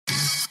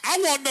I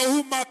want to know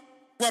who my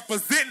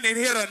representing in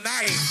here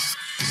tonight.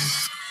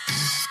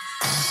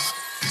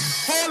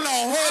 Hold on.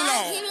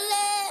 I keep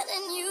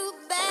letting you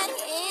back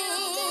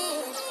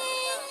in.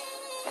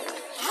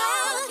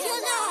 How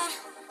can I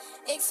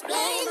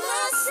explain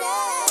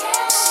myself?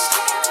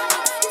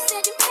 You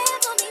said you care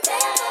for me,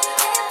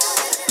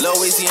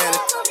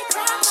 Louisiana.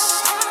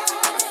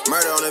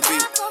 Murder on the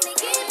beat.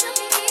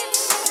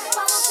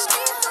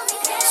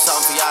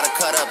 Something for y'all to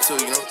cut up to,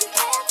 you know?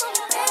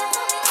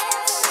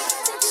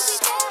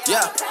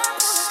 Yeah.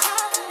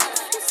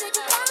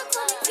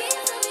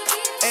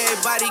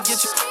 Everybody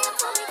get your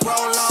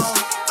roll on.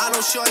 I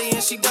know shorty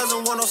and she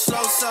doesn't want no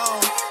slow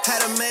song.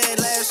 Had a man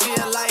last year,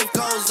 life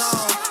goes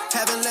on.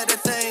 Haven't let the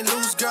thing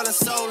loose, girl, in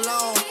so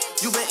long.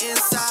 You been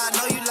inside,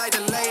 know you like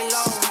to lay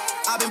low.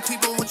 I've been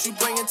peeping what you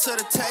bringing to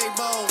the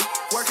table.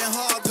 Working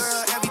hard,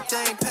 girl,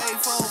 everything paid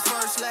for.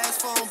 First, last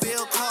phone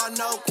bill, car,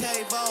 no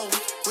cable.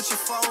 With your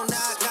phone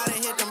out,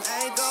 gotta hit them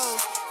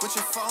angles. With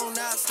your phone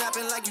out,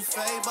 snapping like you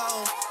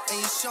Fable. And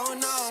you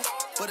showing off,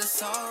 but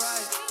it's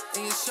alright.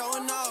 And you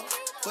showing off,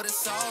 but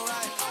it's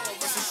alright.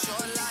 It's a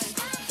short life,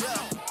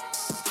 yeah.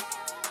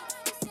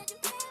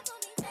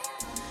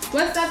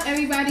 What's up,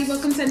 everybody?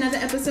 Welcome to another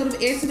episode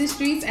of Air to the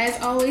Streets.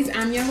 As always,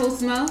 I'm your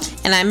host, Mo.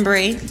 And I'm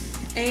Bree.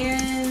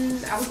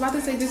 And I was about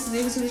to say this is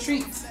Air to the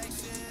Streets.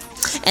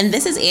 And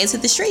this is Air to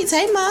the Streets.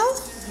 Hey, Mo.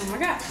 Oh, my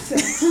God.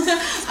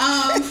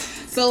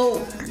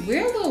 So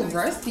we're a little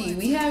rusty.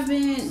 We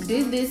haven't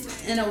did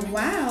this in a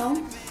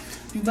while.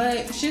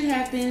 But shit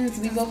happens.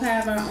 We both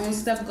have our own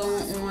stuff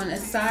going on.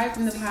 Aside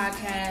from the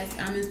podcast,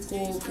 I'm in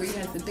school, Bree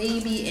has the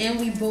baby, and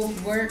we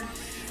both work.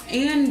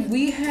 And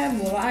we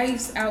have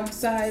lives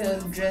outside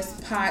of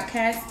just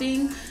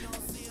podcasting.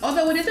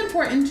 Although it is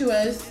important to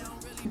us,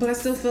 but I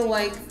still feel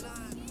like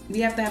we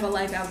have to have a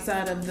life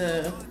outside of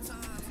the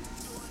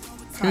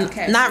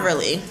podcast. Not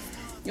really. You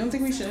don't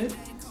think we should?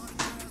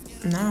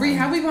 No. Bree,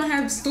 how we gonna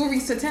have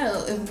stories to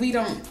tell if we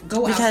don't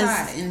go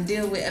outside and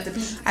deal with other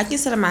people? I can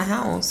sit in my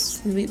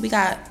house. We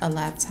got a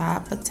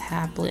laptop, a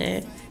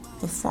tablet,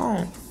 a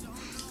phone.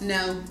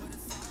 No.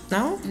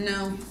 No?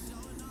 No.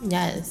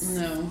 Yes.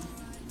 No.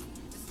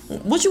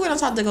 What you gonna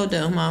talk to go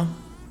do, Mo?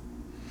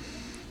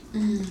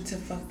 To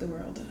fuck the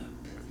world up.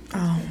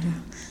 Oh,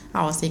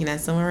 I was thinking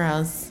that somewhere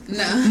else.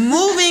 No.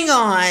 Moving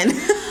on.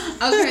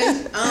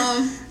 Okay.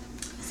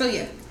 So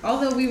yeah,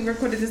 although we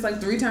recorded this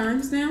like 3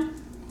 times now.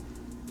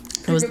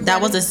 That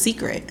was a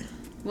secret.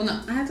 Well,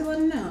 no, I had to let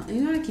him know.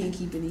 You know, I can't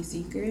keep any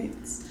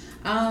secrets.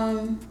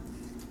 I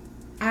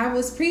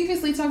was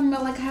previously talking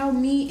about like how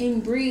me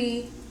and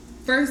Bree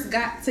first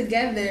got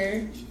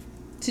together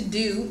to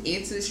do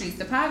Air to the Streets,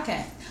 the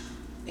podcast.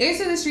 Air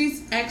to the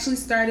Streets actually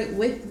started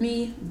with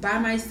me by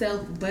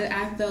myself, but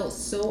I felt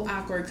so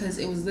awkward because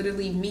it was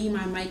literally me,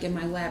 my mic, and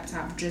my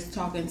laptop just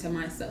talking to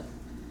myself.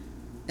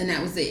 And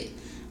that was it.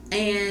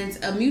 And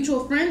a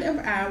mutual friend of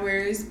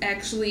ours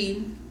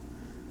actually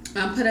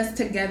put us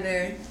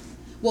together.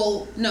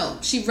 Well, no,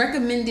 she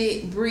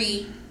recommended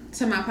Bree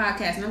to my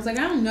podcast. And I was like,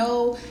 I don't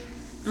know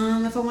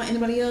if I want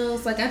anybody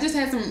else. Like, I just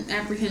had some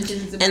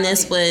apprehensions about it. And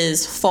this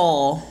was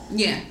fall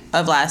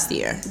of last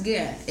year.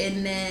 Yeah.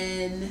 And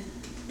then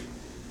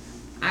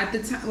at the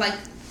time, like,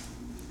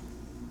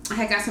 I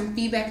had got some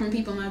feedback from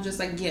people, and I was just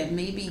like, yeah,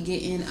 maybe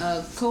getting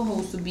a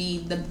co-host would be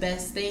the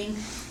best thing.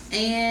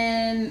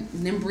 And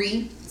then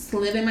Bree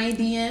slid in my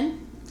DM,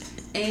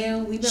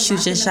 and we've been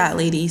Shoot your shot,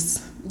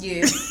 ladies.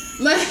 Yeah.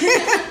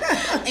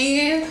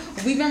 And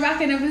we've been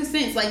rocking ever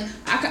since. Like,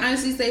 I can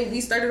honestly say we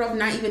started off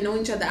not even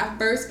knowing each other. Our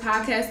first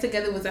podcast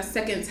together was our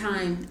second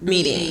time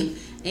meeting.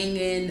 And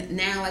then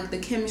now, like, the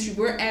chemistry,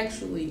 we're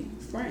actually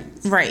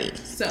friends. Right.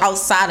 So,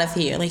 outside of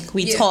here. Like,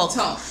 we talk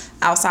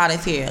outside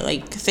of here.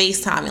 Like,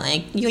 FaceTime.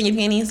 Like, you and your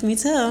panties, me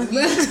too.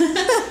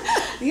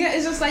 Yeah,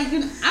 it's just like,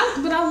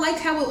 but I like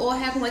how it all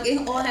happened. Like,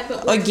 it all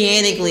happened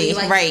organically.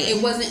 Like, right.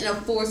 It wasn't a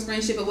forced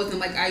friendship. It wasn't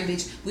like, all right,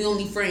 bitch, we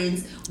only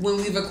friends when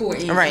we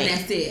recording. Right. And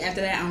that's it.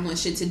 After that, I don't want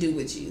shit to do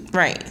with you.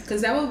 Right.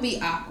 Because that would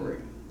be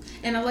awkward.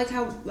 And I like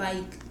how,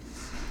 like,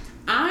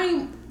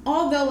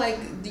 although, like,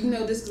 you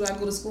know, this is what I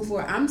go to school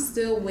for, I'm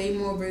still way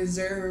more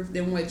reserved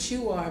than what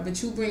you are.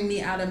 But you bring me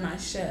out of my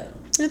shell.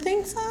 You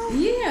think so?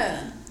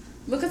 Yeah.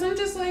 Because I'm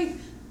just like,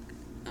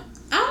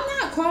 I'm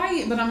not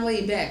quiet, but I'm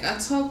laid back. I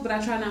talk, but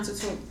I try not to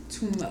talk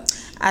too much.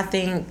 I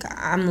think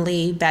I'm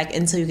laid back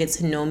until you get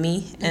to know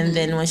me. And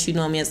then once you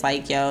know me, it's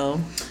like, yo.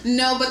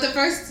 No, but the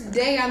first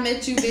day I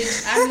met you,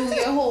 bitch, I knew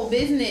your whole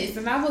business.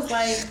 And I was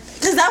like...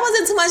 Because that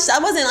wasn't too much.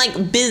 That wasn't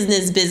like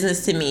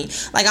business to me.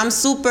 Like, I'm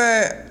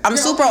super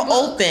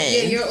open.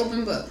 Yeah, you're an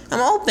open book.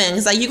 I'm open.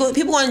 Because like,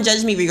 people want to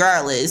judge me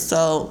regardless.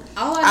 So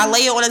I lay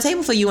it on the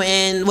table for you,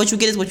 and what you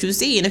get is what you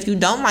see. And if you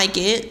don't like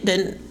it,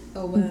 then...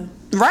 Oh, well.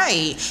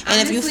 Right. And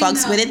honestly, if you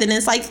fucks with it, then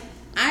it's like,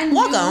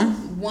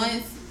 welcome.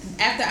 Once,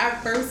 after our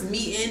first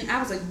meeting,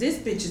 I was like, this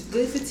bitch is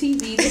good for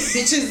TV. This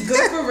bitch is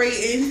good for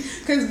ratings.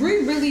 Because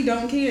Brie really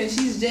don't care.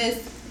 She's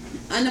just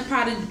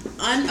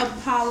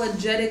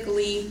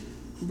unapologetically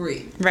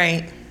Brie.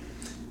 Right.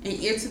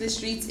 And Air to the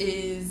Streets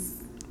is...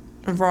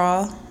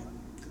 raw.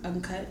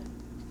 Uncut.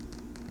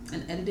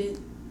 Unedited.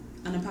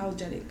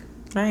 unapologetic.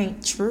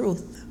 Right,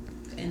 truth.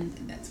 And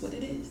that's what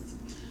it is.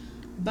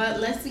 But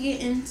let's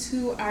get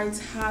into our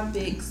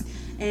topics.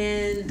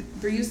 And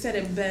Bree said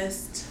it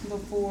best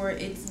before.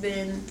 It's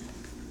been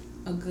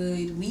a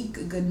good week,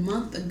 a good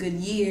month, a good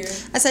year.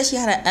 I said she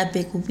had an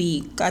epic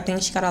week. I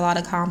think she got a lot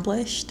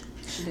accomplished.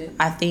 She did.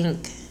 I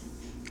think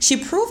she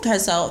proved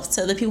herself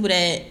to the people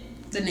that...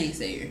 The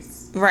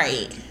naysayers.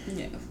 Right.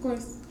 Yeah, of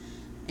course.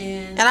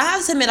 And I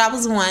have to admit, I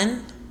was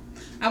one.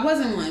 I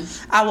wasn't one.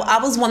 I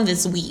was one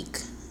this week.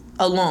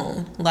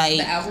 Alone. Like...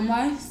 The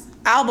album-wise?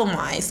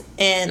 Album-wise.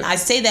 And I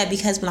say that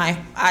because when I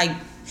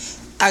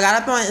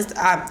got up on...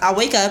 I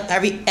wake up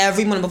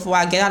every morning before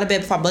I get out of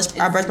bed, before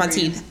I brush my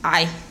teeth.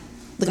 I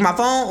look at my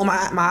phone or my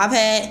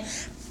iPad,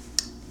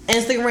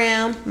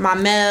 Instagram, my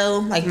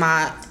mail, like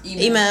my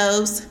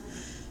emails.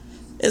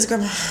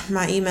 Instagram,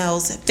 my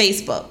emails,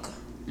 Facebook.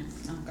 I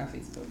don't got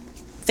Facebook.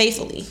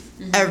 Faithfully,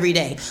 every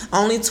day. I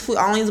only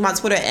use my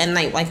Twitter at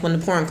night, like when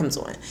the porn comes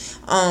on.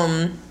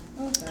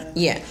 Okay.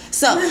 Yeah.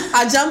 So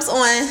I jumps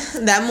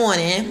on that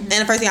morning, and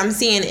the first thing I'm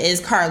seeing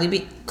is Cardi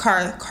B.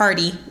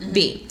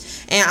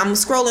 And I'm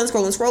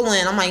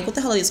scrolling. I'm like, what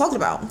the hell are they talking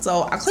about?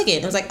 So I click it.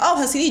 And it was like, oh,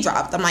 her CD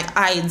dropped. I'm like,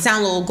 I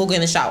download, go get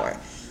in the shower.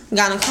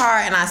 Got in the car,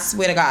 and I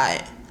swear to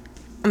God,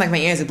 I'm like, my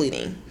ears are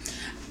bleeding.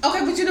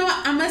 Okay, but you know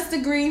what? I must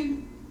agree.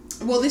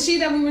 Well, the she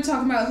that we were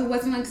talking about who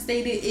wasn't like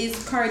stated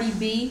is Cardi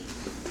B.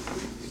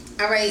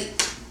 All right.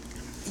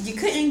 You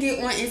couldn't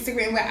get on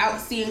Instagram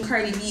without seeing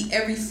Cardi B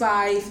every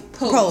 5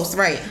 posts.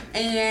 Right.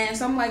 And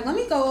so I'm like, let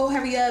me go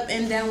hurry up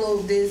and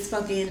download this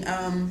fucking,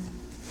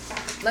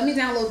 let me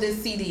download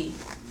this CD.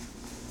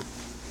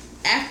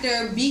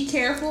 After Be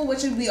Careful,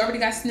 which we already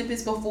got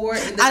snippets before.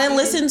 I didn't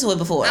listen to it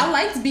before. I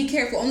liked Be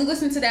Careful. Only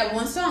listened to that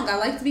one song. I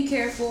liked Be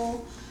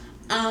Careful.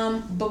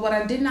 But what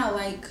I did not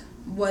like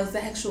was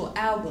the actual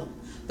album.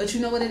 But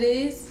you know what it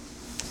is?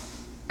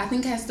 I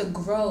think it has to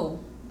grow.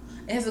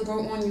 It has to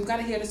grow on. You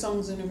gotta hear the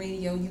songs on the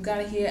radio. You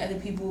gotta hear other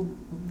people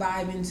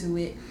vibe into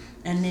it.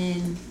 And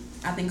then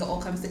I think it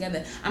all comes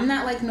together. I'm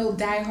not like no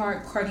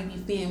diehard Cardi B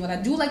fan. What I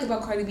do like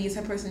about Cardi B is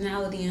her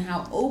personality and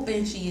how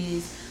open she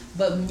is.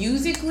 But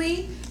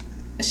musically,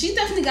 she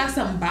definitely got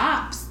some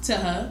bops to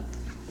her.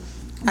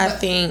 I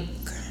think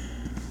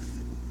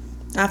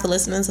after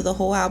listening to the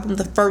whole album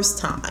the first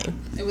time,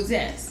 it was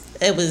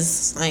it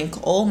was like,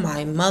 oh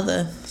my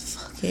mother.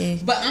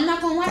 But I'm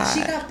not gonna lie, God. She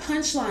got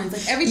punchlines.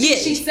 Like everything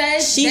she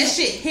says, that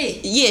shit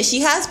hit. Yeah,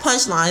 she has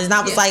punchlines, and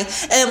I was like,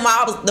 and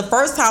the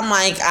first time,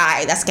 like, all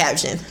right, that's a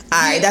caption.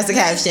 All right, that's a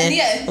caption.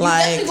 Yeah, you're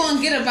definitely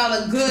gonna get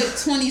about a good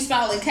 20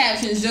 solid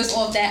captions just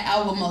off that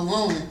album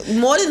alone.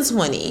 More than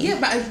 20.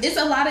 Yeah, but it's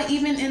a lot of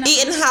even in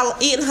eating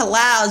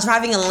halal,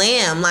 driving a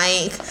lamb.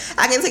 Like,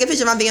 I can take a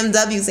picture of my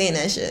BMW saying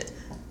that shit.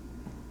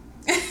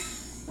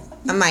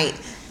 I might.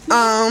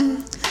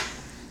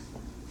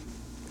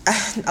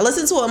 I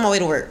listened to it on my way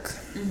to work.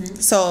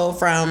 So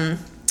from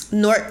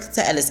Newark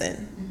to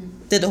Edison,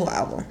 did the whole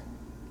album.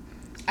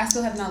 I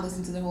still have not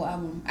listened to the whole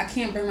album. I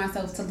can't bring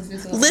myself to listen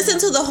to it. Listen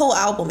to the whole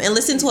album and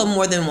listen to it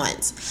more than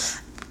once.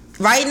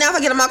 Right now, if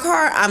I get in my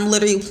car, I'm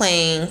literally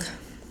playing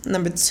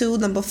number 2,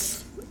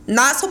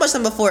 not so much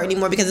number 4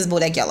 anymore because it's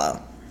Bodak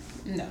Yellow.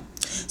 No.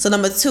 So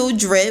number 2,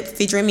 Drip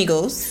featuring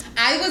Migos.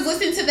 I was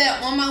listening to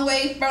that on my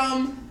way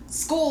from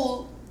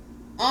school.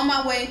 On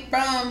my way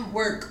from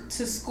work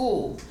to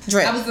school.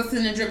 Drip. I was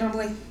listening to Drip and I'm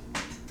like,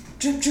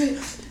 Drip,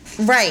 drip.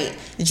 Right.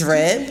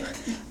 Drip.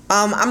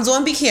 I'm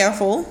doing Be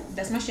Careful.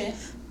 That's my shit.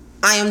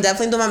 I am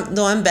definitely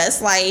doing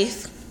Best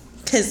Life.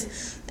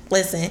 Because,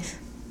 listen,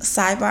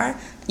 sidebar,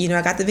 you know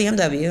I got the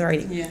BMW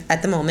right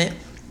at the moment.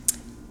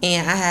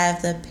 And I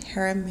have the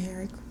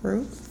Parameric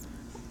roof.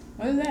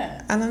 What is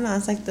that? I don't know.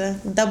 It's like the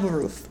double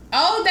roof.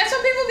 Oh, that's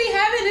what people be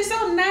having. It's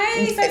so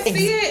nice. I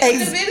see it in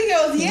the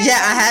videos. Yeah,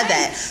 I have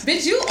that.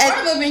 Bitch, you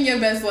are living your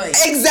best life.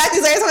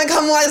 Exactly. So every time I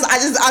come on,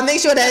 I make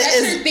sure that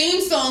that's your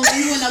theme song when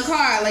you in a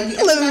car. Like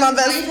living my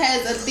best life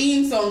has a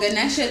theme song, and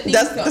that's your theme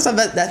song.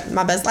 That's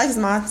my best life is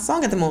my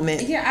song at the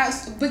moment. Yeah,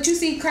 but you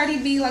see, Cardi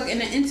B, like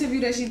in an interview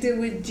that she did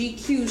with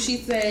GQ, she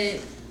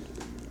said,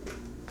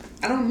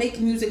 I don't make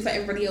music for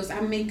everybody else.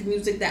 I make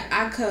music that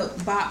I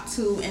could bop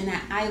to and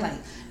that I like.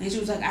 And she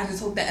was like, I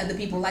just hope that other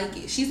people like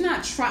it. She's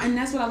not trying, and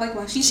that's what I like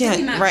about her. She's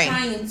really not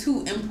trying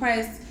to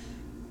impress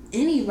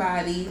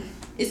anybody.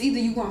 It's either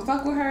you gonna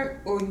fuck with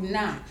her or you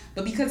not.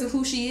 But because of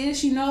who she is,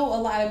 she know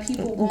a lot of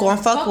people gonna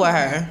fuck with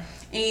her.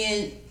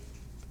 And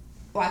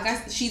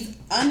like she's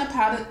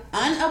unapologetic.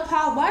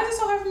 Why is it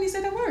so hard for me to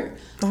say that word?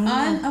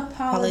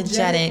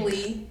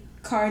 Unapologetically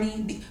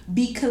Cardi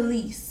B.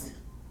 Khalees.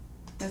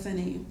 That's her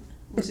name.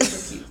 Which is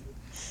so cute.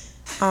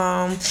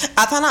 I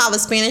found out I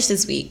was Spanish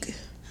this week.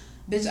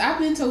 Bitch, I've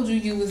been told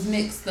you was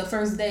mixed the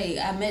first day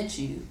I met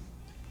you.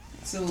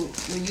 So,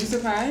 were you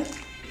surprised? What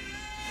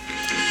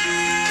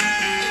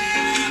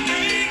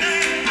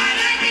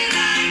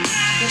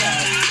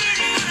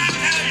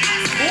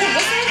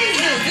song is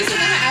this? This is in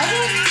the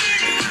album?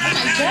 Oh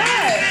my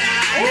God.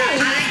 Ooh.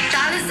 I like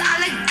dollars,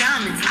 I like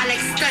diamonds, I like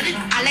studding,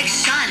 I like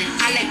shining,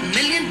 I like $1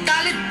 million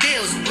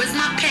deals. Where's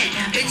my pen?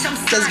 Bitch, I'm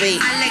signing.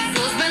 I like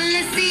those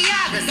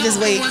Balenciagas.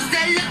 Just wait. Ones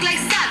that look like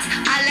socks.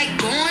 I like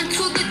going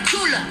to the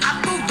Tula. I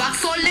put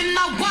rocks all in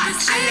my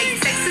watch. I like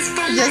sexes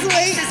from Just my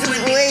wait, exes just when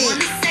they wait. want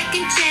a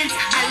second chance.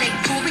 I like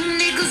proving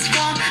niggas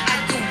wrong.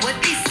 I do what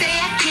they say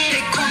I can't.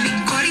 They call me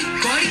Cardi,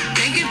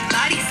 banging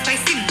body,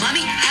 spicy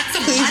mommy. Hot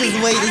Please tamale.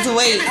 just wait, just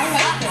wait. I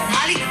like that.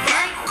 Molly,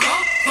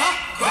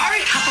 Ferrari,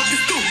 hop up the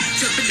stoop,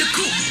 jump in the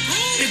coupe,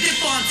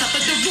 dip on top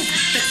of the roof,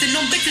 flexing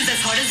on bitches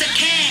as hard as I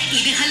can,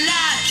 eating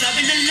halal,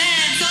 driving the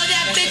lamb, so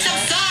that bitch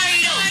I'm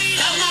sorry though,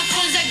 got my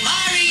phones like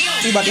Mario.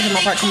 You about to hear my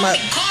part come up.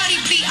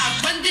 Cardi B, I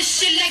run this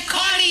shit like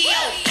cardio.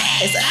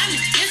 It's I'm the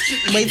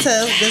district. Wait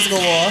till this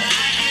go off.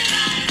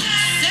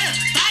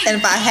 And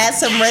if I had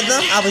some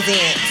rhythm, I would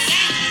dance.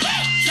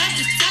 Drop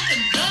the top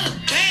and blow the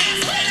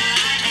brand.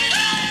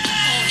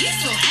 Oh, he's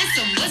so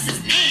handsome, what's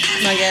his name?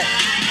 Not yet. I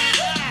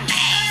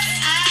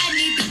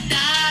need the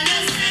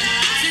dollars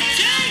to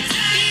drink,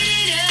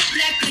 beat it up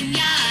like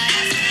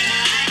pinatas.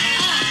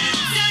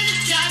 Tell the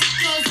job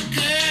close the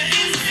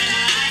curtains.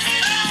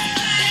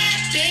 Bad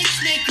bitch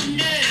make you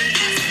nervous.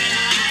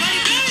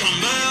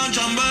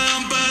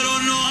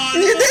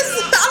 This,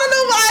 I don't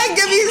know why it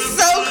get me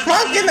so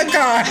crunk in the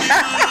car.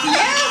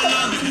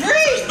 Yeah,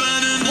 Bree.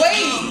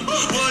 Wait.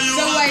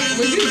 So like,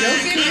 was you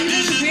joking? Were you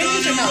just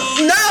Spanish or no?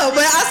 No,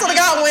 but I sort of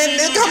got when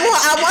come on,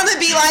 I want to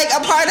be like a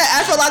part of the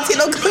Afro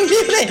Latino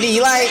community.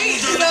 Like,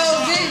 So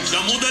bitch,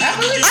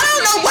 I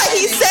don't know what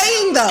he's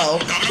saying though.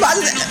 But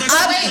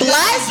I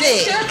blast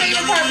Is it your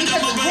favorite part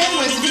because of him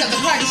or is it because of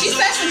the party? She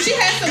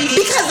had some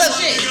because of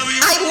shit.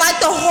 I like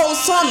the whole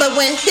song, but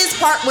when his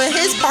parts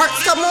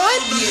come on,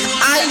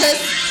 I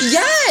just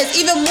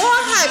even more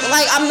hype.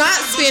 Like I'm not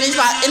Spanish,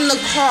 but in the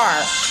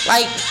car,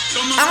 like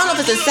I don't know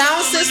if it's a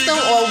sound system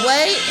or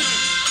what,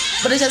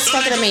 but it's just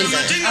fucking amazing.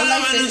 I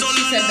like that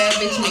she said bad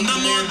bitch makes you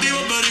nervous.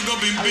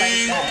 I like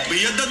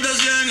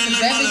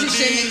that. Bad bitch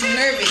shit makes you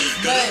nervous.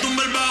 But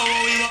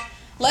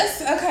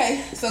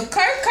okay. So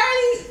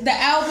Cardi, the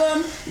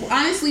album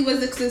honestly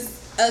was a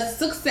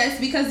success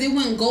because it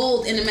went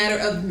gold in a matter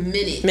of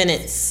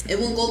minutes. It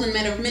went gold in a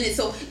matter of minutes.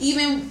 So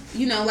even,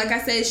 like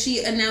I said,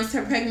 she announced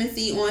her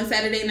pregnancy on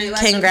Saturday Night Live.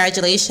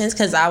 Congratulations,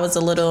 because I was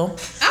a little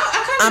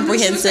I kind of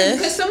apprehensive.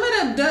 Because some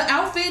of the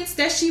outfits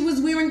that she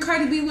was wearing,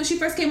 Cardi B, when she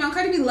first came out,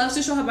 Cardi B loves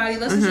to show her body,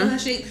 loves to show her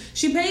shape.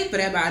 She paid for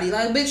that body.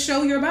 Like, bitch,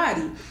 show your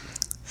body.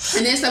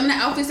 And then some of the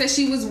outfits that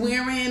she was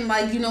wearing,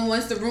 like,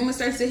 once the rumor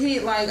starts to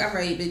hit, like, all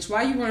right, bitch,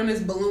 why you wearing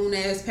this balloon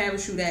ass,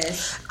 parachute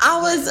ass?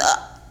 I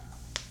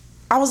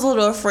was a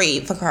little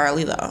afraid for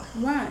Carly though.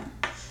 Why?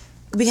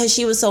 Because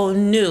she was so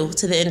new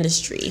to the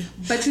industry.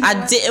 But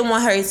I didn't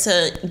want her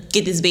to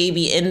get this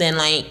baby and then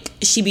like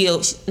she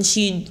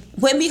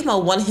wouldn't become a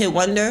one-hit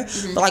wonder,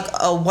 but like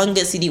a one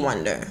good CD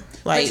wonder.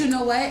 Like, but you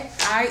know what?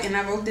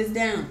 I wrote this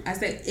down. I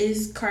said,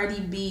 is Cardi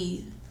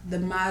B the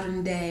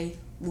modern day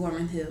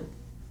Lauryn Hill?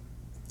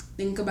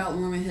 Think about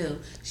Lauryn Hill.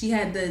 She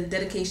had the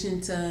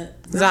dedication to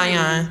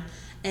Zion.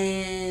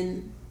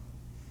 And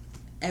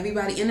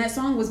everybody in that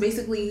song was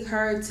basically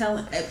her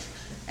telling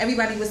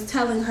everybody was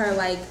telling her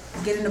like,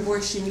 get an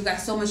abortion, you got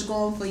so much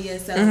going for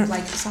yourself.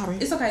 Like, sorry,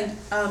 it's okay,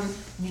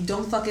 you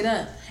don't fuck it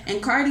up.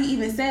 And Cardi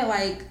even said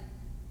like,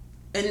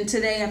 and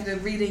today after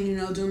reading,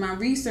 doing my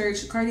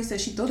research, Cardi said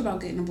she thought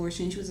about getting an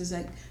abortion. She was just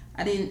like,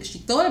 she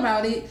thought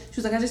about it. She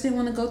was like, I just didn't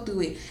want to go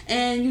through it.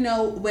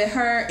 And with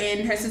her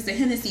and her sister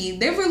Hennessy,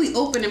 they're really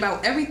open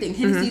about everything.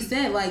 Hennessy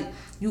said like,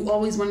 you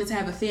always wanted to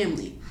have a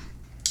family.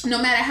 No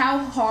matter how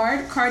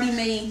hard Cardi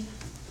may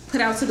put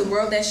out to the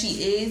world that she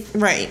is,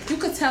 right? You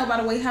could tell by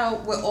the way how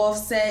we're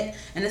Offset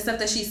and the stuff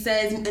that she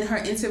says in her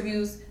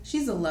interviews.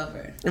 She's a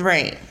lover,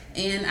 right?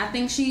 And I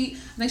think she's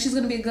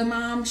gonna be a good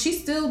mom. She's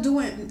still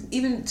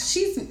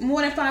she's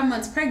more than 5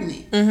 months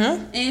pregnant,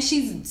 and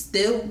she's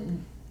still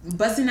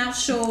busting out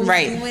shows,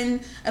 doing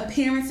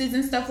appearances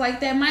and stuff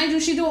like that. Mind you,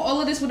 she doing all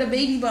of this with a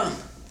baby bump,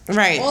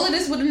 right? All of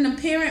this with an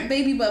apparent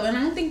baby bump, and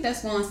I don't think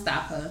that's gonna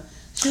stop her.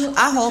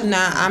 I hope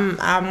not.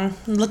 I'm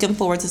looking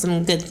forward to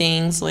some good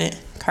things with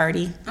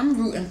Cardi. I'm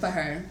rooting for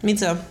her. Me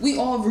too. We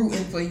all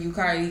rooting for you,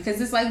 Cardi, because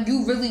it's like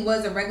you really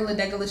was a regular,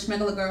 degular,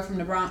 schmegular girl from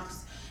the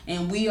Bronx,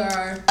 and we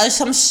are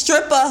some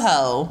stripper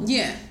hoe.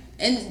 Yeah,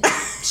 and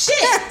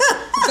shit.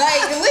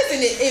 Like, listen,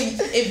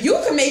 if you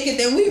can make it,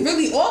 then we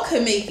really all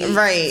can make it,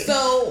 right?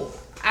 So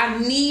I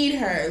need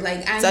her.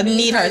 Like, I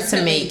need her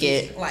to make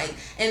it. Like,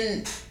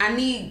 and I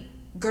need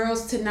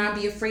girls to not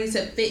be afraid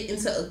to fit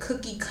into a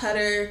cookie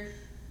cutter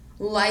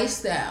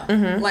lifestyle.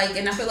 Like,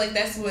 and I feel like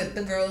that's what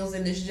the girls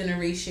in this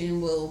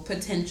generation will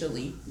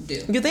potentially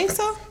do. You think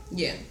so?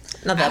 Yeah.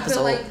 Another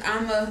episode. I feel like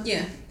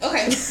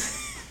okay.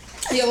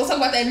 Yeah, we'll talk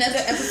about that another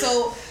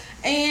episode.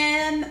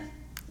 And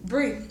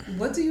Brie,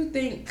 what do you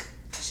think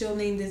she'll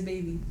name this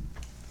baby?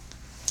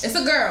 It's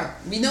a girl.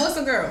 We know it's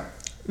a girl.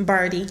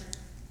 Birdie.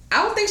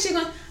 I don't think she's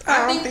gonna.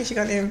 I don't think she's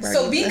gonna name Birdie.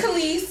 So B.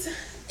 Khalees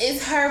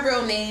is her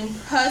real name.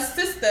 Her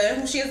sister,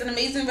 who she has an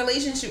amazing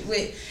relationship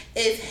with,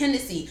 is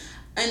Hennessy,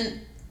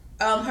 and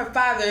her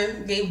father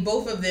gave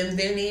both of them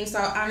their names. So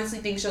I honestly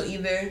think she'll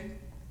either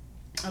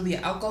It'll be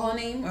an alcohol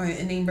name or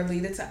a name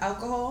related to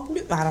alcohol.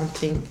 I don't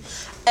think.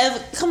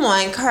 Come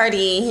on,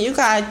 Cardi. You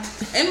got.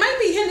 It might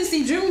be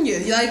Hennessy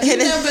Jr. Like, you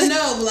never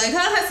know. Like,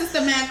 her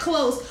sister mad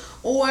close.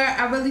 Or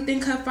I really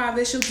think her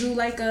father, she'll do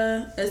like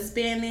a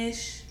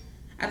Spanish.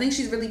 I think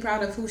she's really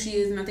proud of who she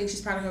is, and I think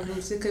she's proud of her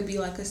roots. It could be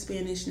like a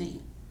Spanish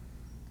name.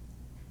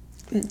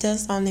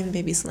 Just don't name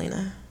baby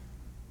Selena.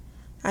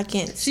 I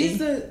can't She's see.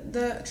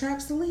 the trap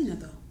Selena,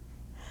 though.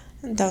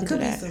 Don't do Could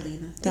be that.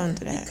 Selena. Don't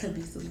do It that. could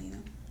be Selena.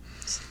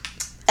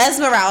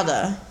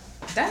 Esmeralda.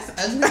 That's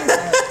ugly.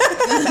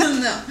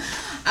 No.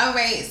 All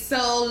right,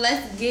 so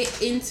let's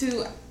get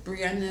into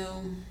Brie. I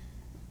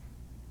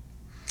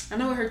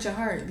know it hurt your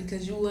heart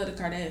because you love the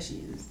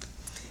Kardashians.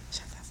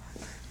 Shut the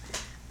fuck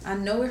up. I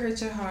know it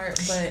hurt your heart,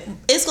 but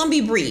It's gonna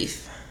be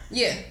brief.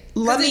 yeah.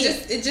 Let me-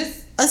 It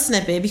just A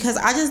snippet because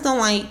I just don't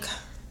like.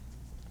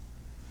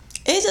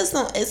 It just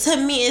don't. To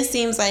me, it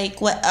seems like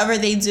whatever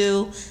they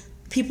do,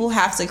 people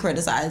have to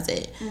criticize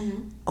it.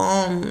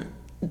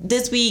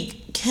 This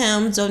week,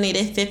 Kim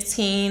donated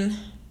 15.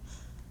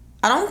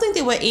 I don't think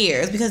they were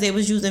ears because they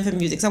was using for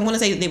music. So I'm gonna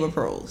say they were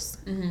pros.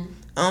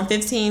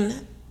 15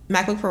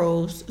 MacBook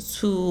Pros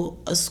to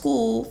a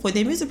school for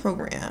their music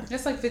program.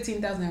 That's like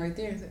 $15,000 right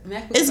there.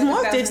 MacBook It's is like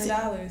more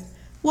 $1,000.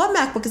 What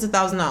MacBook is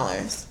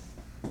 $1,000?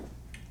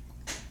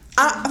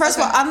 First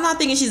of all, I'm not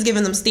thinking she's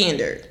giving them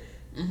standard.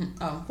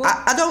 Oh,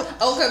 I don't.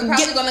 okay,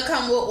 probably gonna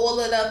come with all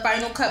of the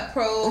Final Cut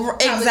Pro.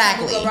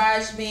 Exactly.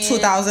 GarageBand.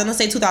 2,000. Let's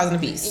say 2,000 a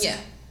piece. Yeah.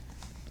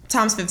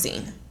 Times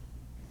 15.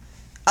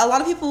 A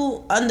lot of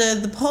people under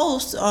the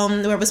post,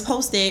 where it was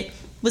posted,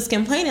 was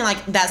complaining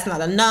like that's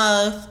not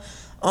enough.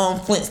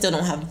 Flint still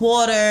don't have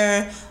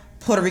water.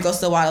 Puerto Rico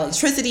still without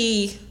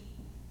electricity.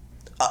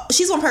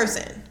 She's one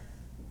person.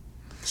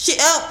 She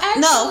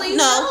Actually,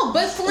 no.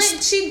 But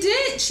Flint, she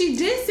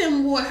did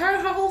send water.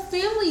 Her whole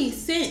family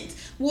sent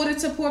water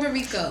to Puerto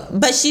Rico.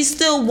 But she's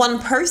still one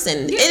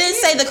person. Yeah, it didn't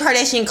say the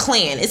Kardashian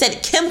clan. It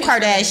said Kim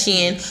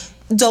Kardashian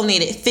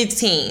donated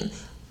 15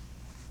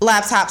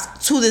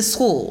 laptops to this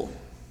school.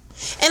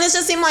 And it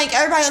just seemed like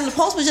everybody on the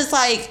post was just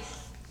like,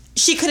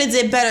 she could have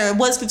did better.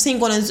 What's 15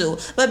 going to do?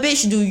 But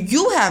bitch, do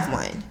you have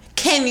one?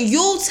 Can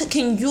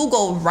you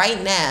go right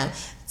now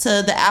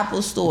to the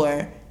Apple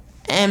store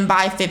and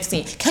buy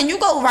 15? Can you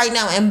go right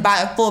now and buy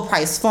a full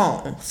price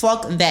phone?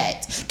 Fuck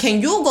that.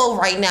 Can you go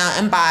right now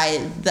and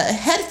buy the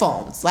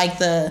headphones, like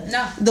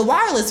the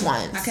wireless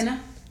ones? I cannot.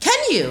 Can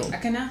you? I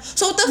cannot.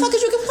 So what the fuck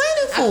is you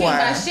complaining for? I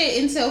can't buy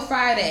shit until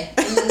Friday.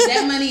 And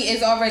that money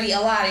is already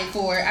allotted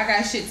for. I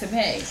got shit to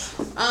pay.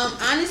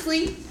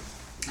 Honestly,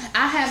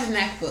 I have a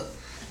MacBook.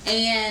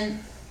 And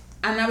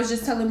I was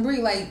just telling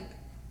Brie, like,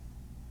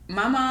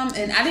 my mom,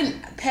 and I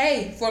didn't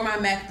pay for my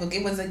MacBook.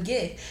 It was a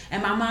gift.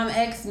 And my mom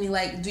asked me,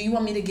 like, do you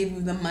want me to give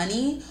you the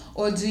money?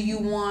 Or do you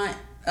want,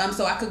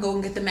 so I could go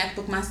and get the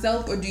MacBook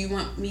myself? Or do you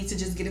want me to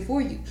just get it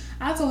for you?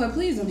 I told her,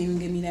 please don't even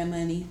give me that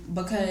money.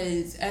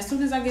 Because as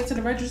soon as I get to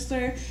the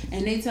register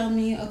and they tell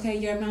me, okay,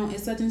 your amount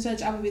is such and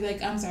such, I would be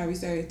like, I'm sorry,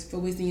 sir, for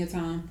wasting your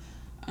time.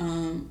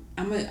 I'm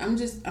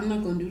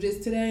not going to do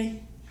this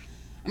today.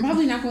 I'm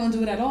probably not going to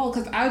do it at all.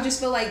 Because I just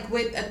feel like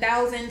with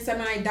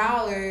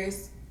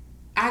 $1,079,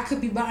 I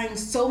could be buying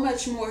so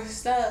much more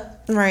stuff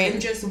Right.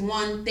 than just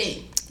one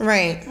thing.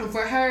 Right. And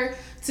for her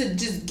to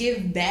just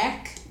give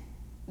back,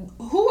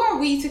 who are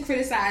we to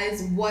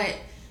criticize what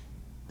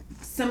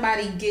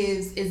somebody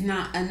gives is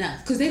not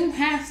enough? Because they don't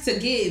have to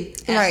give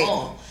at Right.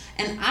 all.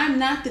 And I'm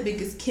not the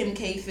biggest Kim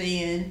K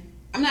fan.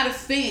 I'm not a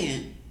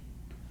fan.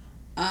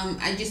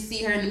 I just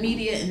see her in the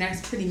media, and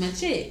that's pretty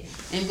much it.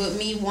 And with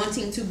me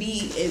wanting to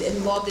be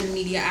involved in the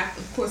media,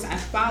 of course I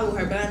follow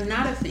her, but I'm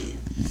not a fan.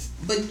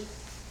 But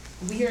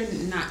we are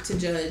not to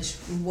judge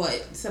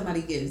what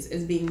somebody gives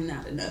as being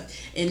not enough,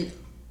 and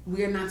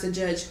we are not to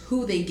judge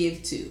who they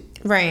give to.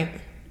 Right.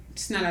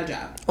 It's not our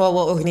job. Well,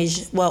 what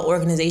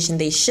organization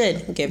they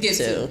should give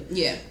to?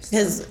 Yeah.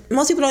 Because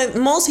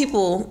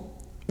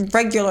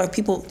regular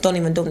people don't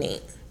even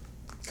donate.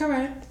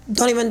 Correct.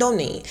 Don't even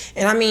donate.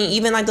 And I mean,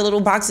 even like the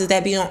little boxes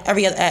that be on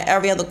at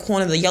every other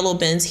corner, the yellow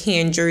bins here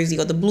in Jersey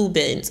or the blue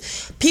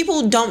bins,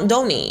 people don't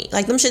donate.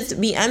 Like them shits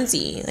be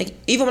empty. Like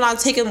even when I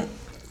take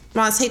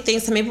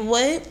things to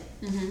Maplewood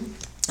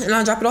and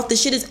I drop it off, the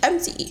shit is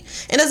empty.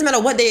 It doesn't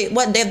matter what day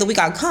of the week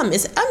I come,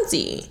 it's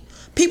empty.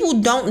 People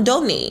don't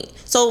donate.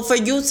 So for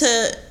you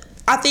to,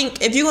 I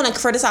think if you're gonna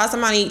criticize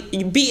somebody,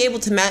 you be able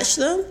to match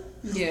them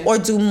or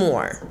do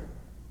more.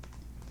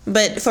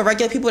 But for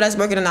regular people that's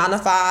working a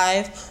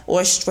 9-to-5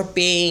 or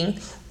stripping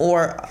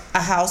or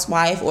a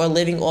housewife or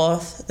living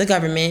off the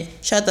government,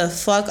 shut the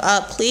fuck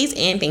up, please,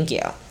 and thank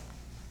you.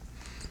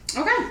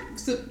 Okay,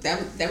 so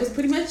that was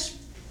pretty much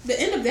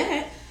the end of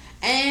that.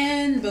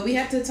 But we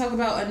have to talk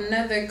about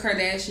another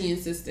Kardashian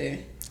sister.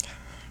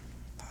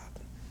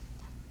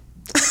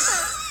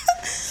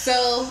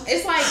 So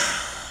it's like,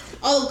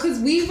 because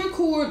we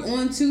record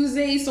on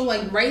Tuesday, so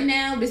like right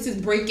now this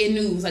is breaking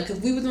news. Like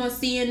if we was on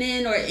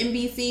CNN or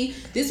NBC,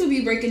 this would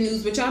be breaking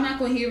news, but y'all not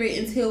gonna hear it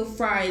until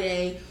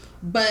Friday.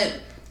 But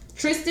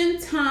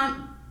Tristan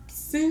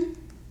Thompson.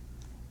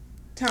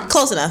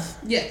 Close enough.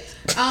 Yeah.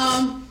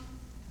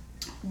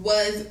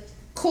 was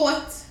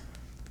caught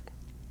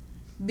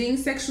being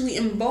sexually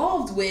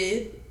involved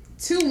with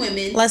 2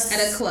 women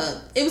at a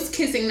club. It was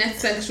kissing, that's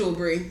sexual,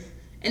 Brie.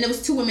 And it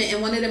was 2 women,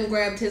 and one of them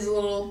grabbed his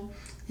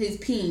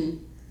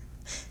peen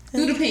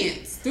through the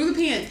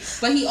pants.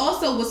 But he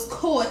also was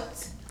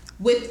caught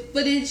with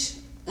footage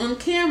on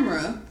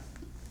camera,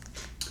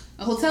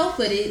 a hotel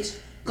footage,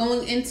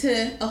 going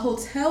into a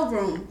hotel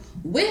room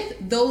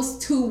with those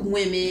 2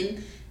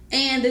 women,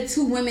 and the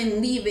 2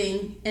 women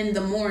leaving in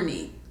the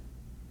morning.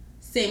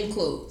 Same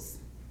clothes.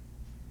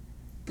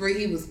 Brie,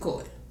 he was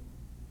caught.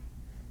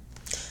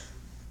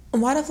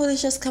 Why the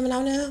footage just coming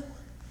out now?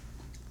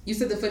 You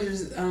said the footage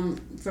is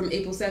from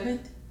April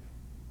 7th?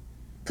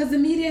 Because the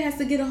media has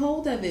to get a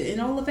hold of it,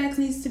 and all the facts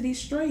needs to be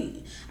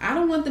straight. I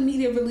don't want the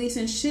media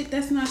releasing shit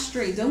that's not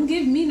straight. Don't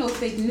give me no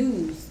fake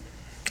news.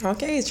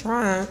 Okay,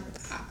 trying.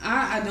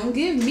 I don't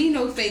give me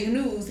no fake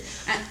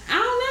news. I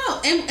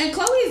don't know. And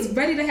Chloe is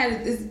ready to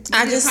have this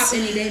pop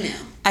any day now.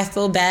 I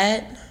feel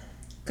bad.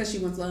 Because she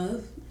wants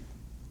love.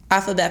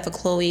 I feel bad for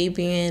Chloe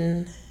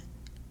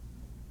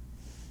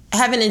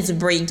having its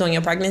break during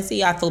your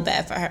pregnancy. I feel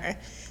bad for her.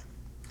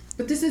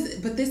 But this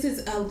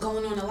is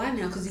going on a lot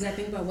now, because you got to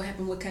think about what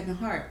happened with Kevin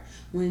Hart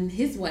when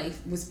his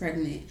wife was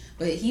pregnant,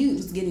 but he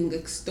was getting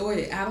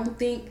extorted. I don't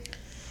think.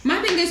 My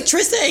thing is,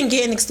 Tristan ain't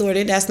getting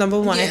extorted. That's number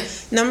 1. Yeah.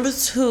 Number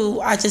 2,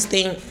 I just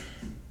think.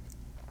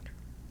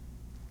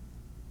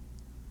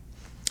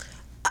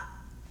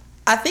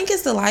 I think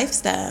it's the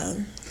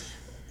lifestyle.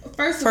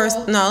 First of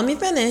all, no, let me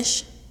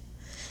finish.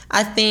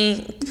 I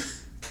think.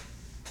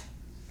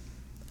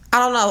 I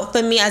don't know.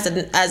 For me, as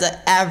an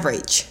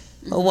average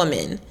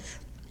woman,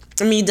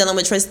 me dealing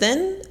with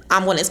Tristan,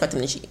 I'm going to expect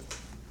him to cheat.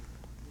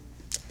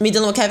 Me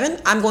dealing with Kevin,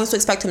 I'm going to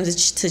expect him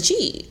to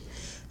cheat.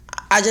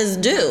 I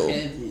just do.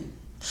 Kevin.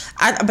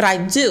 But I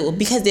do,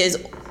 because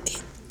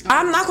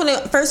I'm not going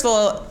to. First of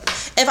all,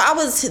 if I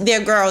was their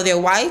girl, their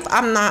wife,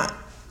 I'm not.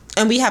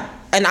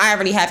 And I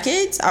already have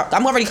kids.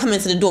 I'm already coming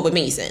to the door with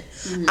Mason.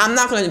 Mm-hmm. I'm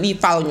not going to be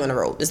following you on the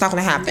road. It's not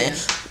going to happen. Yeah.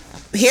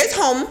 Here's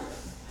home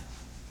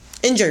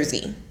in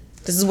Jersey.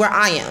 This is where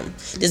I am.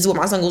 This is where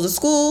my son goes to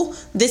school.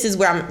 This is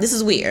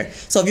where.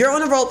 So if you're on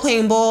the road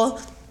playing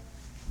ball,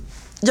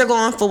 you're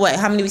going for what?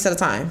 How many weeks at a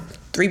time?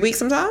 3 weeks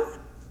sometime?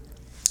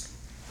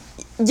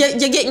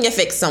 You're getting your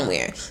fix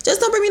somewhere. Just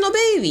don't bring me no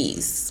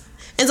babies.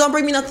 And don't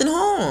bring me nothing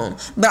home.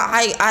 But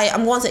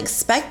I'm going to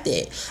expect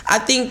it. I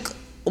think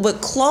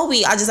with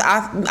Chloe,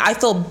 I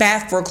feel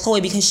bad for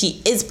Chloe because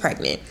she is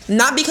pregnant.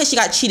 Not because she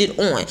got cheated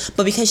on,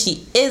 but because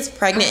she is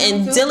pregnant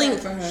and dealing.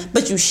 For her.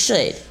 But you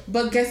should.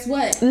 But guess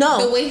what?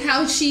 No. The way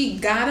how she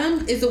got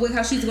him is the way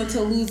how she's going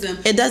to lose him.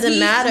 It doesn't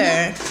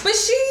matter. But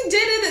she did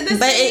it the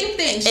same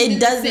thing. She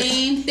did the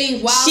same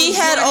thing while she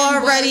had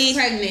Jordan already was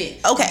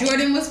pregnant. Okay.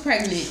 Jordan was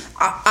pregnant.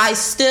 I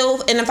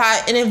still, and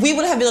if we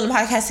would have been on the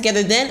podcast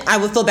together, then I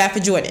would feel bad for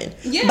Jordan.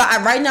 Yeah.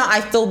 But right now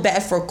I feel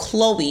bad for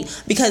Chloe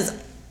because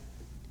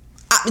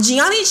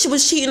Gianni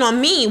was cheating on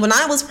me when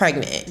I was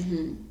pregnant.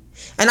 Mm-hmm.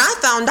 And I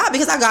found out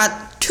because I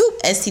got 2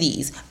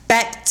 STDs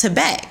back to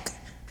back.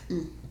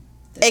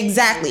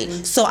 Exactly.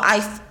 Trifling. So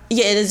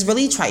it is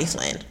really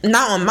trifling.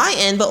 Not on my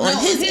end, but on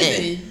his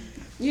end.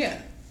 Yeah.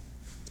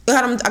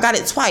 I got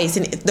it twice.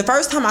 And the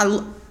first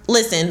time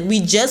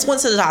we just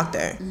went to the doctor.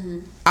 Mm-hmm.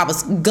 I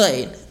was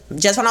good.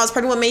 Just when I was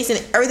pregnant with Mason,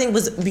 everything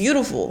was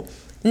beautiful.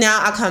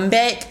 Now I come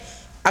back,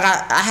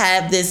 I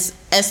have this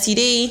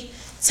STD.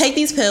 Take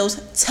these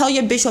pills. Tell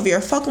your bitch over here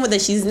fucking with her.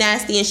 She's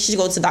nasty and she should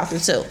go to the doctor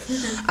too.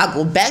 Mm-hmm. I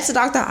go back to the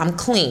doctor. I'm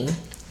clean. A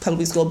couple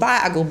weeks go by.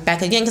 I go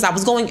back again because I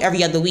was going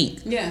every other week.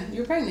 Yeah,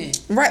 you're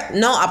pregnant. Right.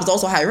 No, I was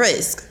also high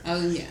risk.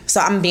 Oh, yeah. So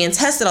I'm being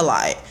tested a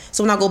lot.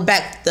 So when I go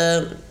back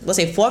the, let's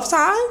say, 4th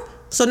time.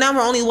 So now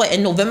we're only,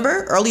 in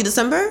November? Early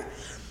December?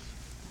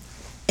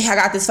 I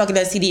got this fucking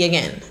STD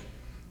again.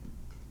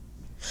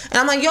 And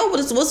I'm like, yo,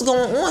 what's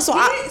going on? So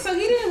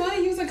he didn't want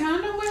to use a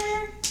condom with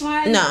her?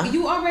 Like, no.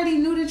 You already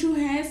knew that you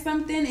had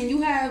something, and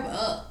you have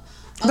a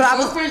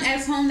girlfriend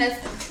at home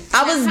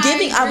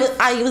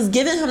I was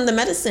giving him the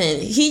medicine.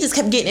 He just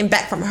kept getting it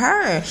back from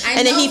her,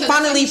 and then he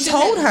finally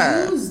told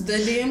her.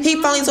 He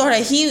finally told her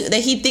that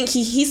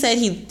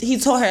he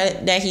told her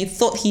that he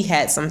thought he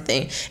had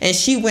something, and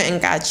she went and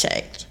got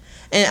checked.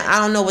 And I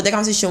don't know what the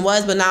conversation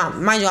was, but now,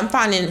 mind you, I'm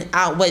finding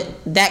out what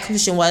that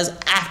conversation was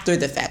after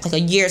the fact, like a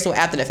year or so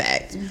after the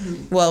fact.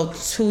 Mm-hmm. Well,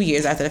 2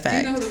 years after the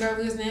fact. Do you know who the girl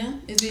is now?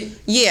 Is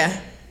it? Yeah.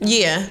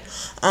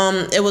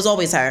 It was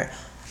always her.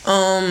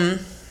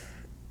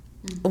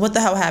 What the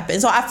hell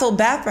happened? So I feel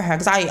bad for her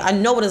because I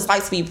know what it's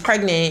like to be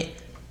pregnant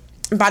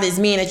by this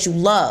man that you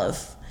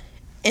love,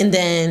 and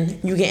then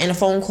you get in a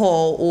phone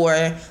call or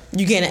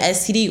you get an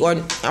STD or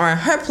in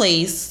her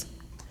place,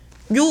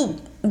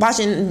 you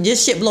watching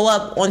this shit blow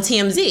up on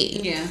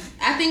TMZ. Yeah,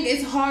 I think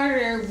it's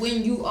harder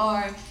when you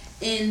are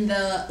in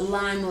the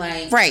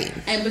limelight, right?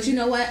 But you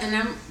know what? And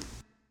I'm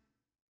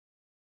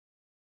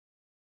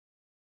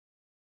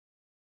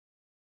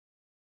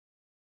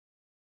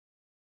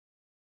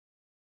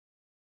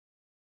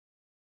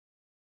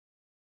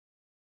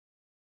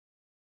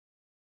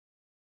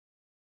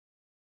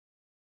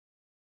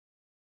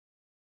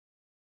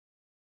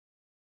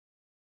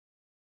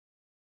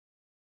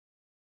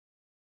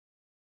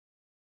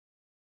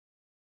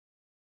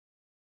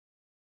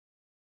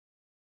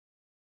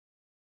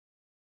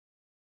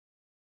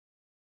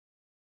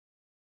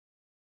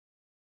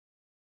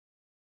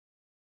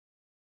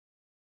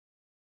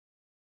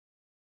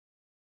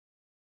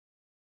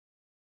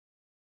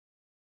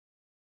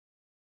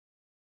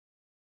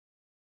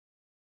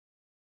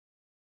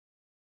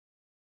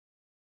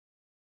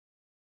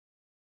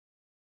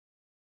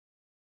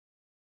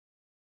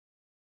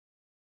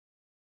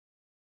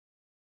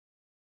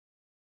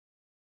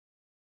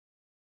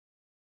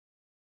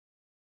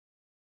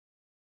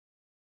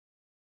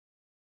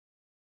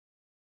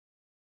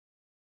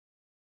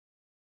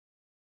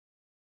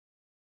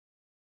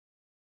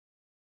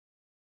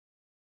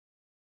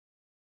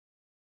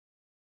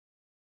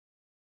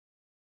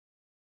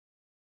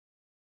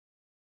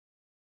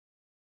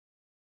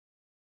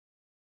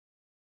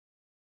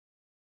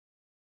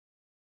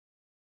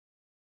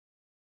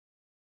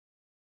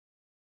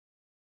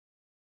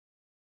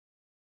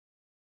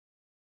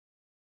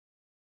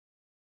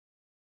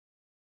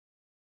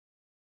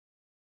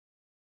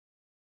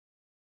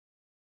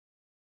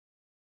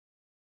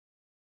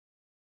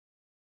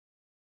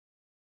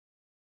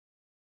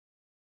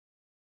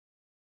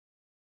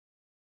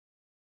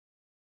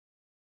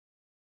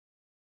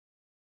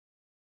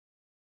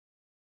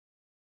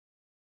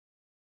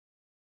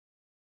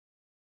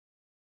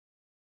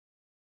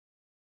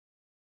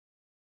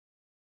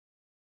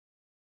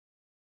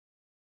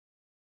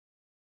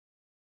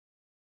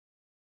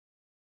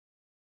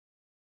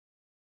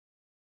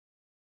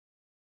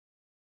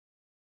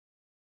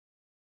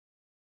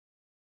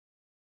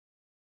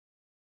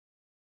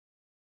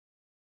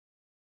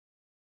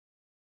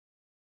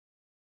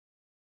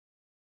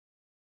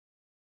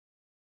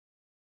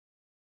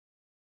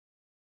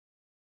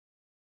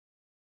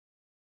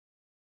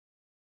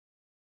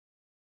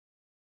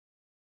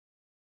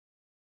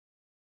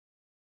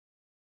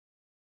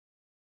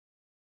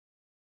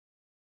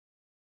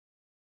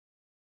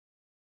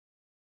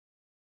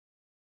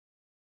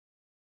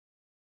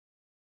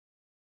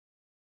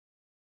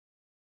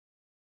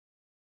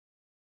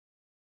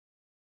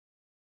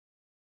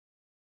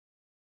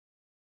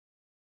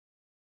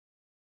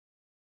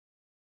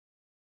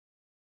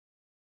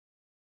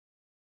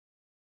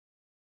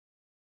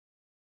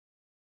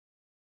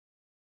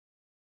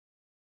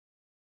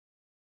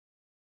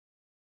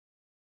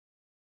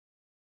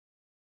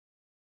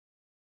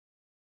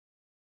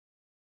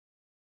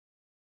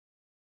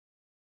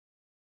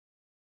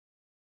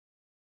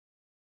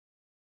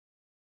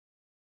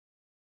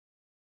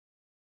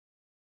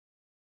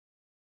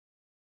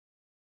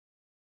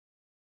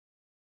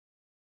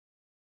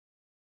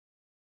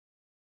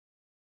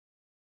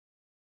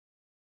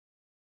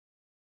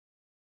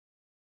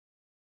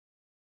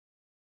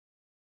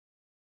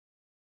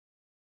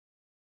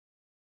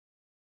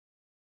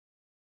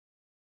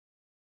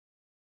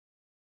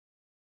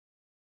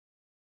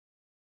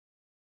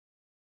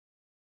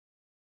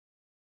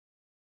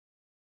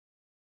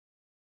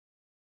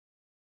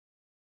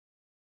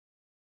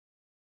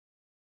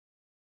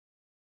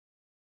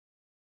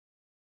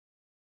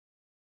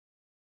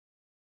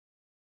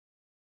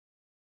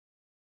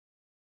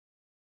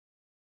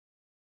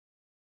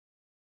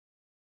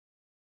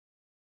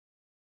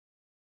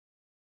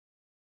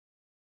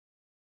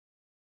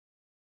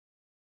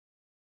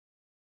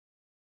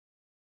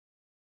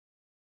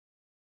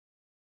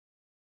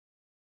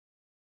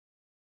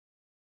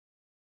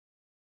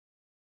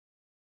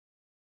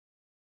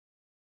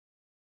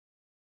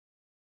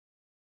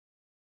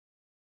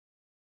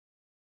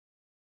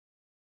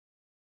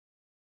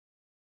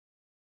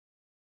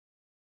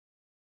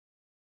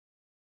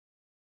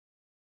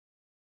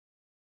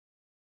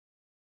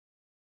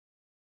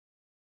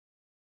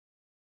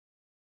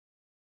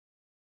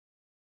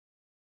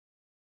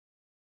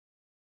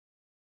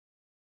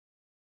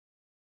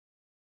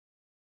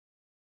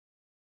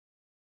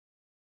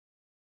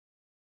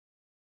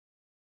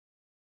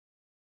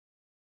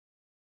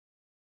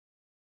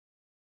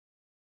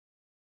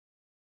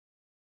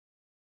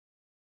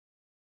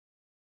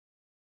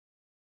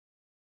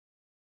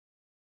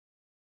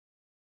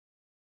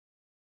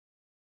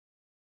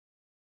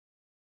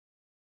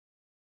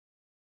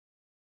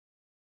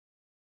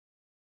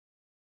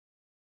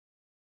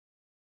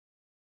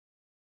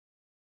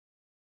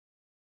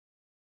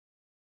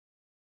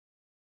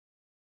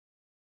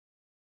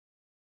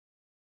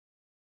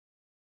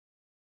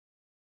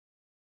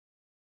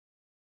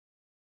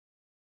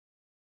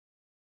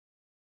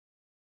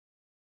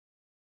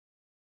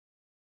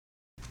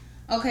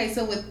Okay,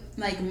 so with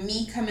like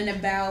me coming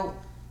about,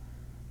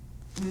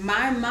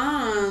 my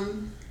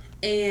mom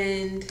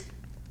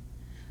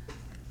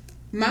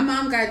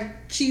got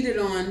cheated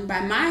on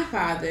by my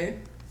father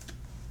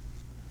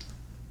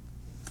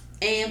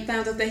and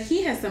found out that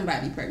he has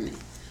somebody pregnant.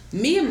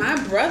 Me and my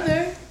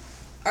brother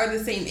are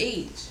the same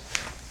age.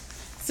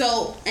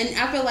 So, and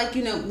I feel like,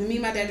 me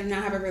and my dad do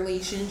not have a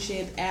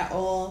relationship at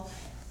all.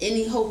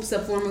 Any hopes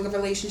of forming a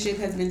relationship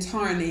has been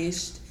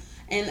tarnished.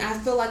 And I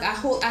feel like I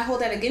hold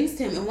that against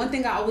him. And one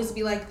thing I always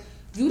be like,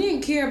 you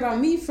didn't care about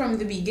me from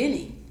the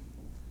beginning.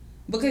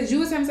 Because you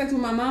was having sex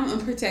with my mom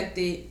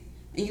unprotected,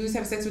 and you was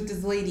having sex with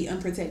this lady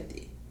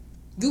unprotected.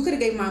 You could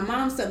have gave my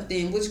mom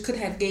something, which could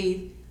have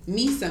gave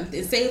me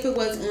something. Say if it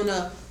was on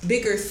a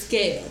bigger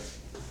scale.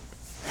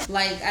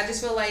 Like, I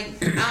just feel like,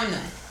 I don't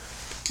know.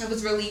 I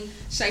was really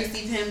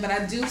shiesty of him, but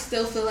I do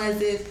still feel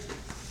as if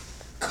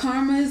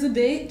karma is a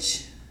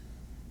bitch.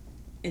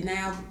 And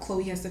now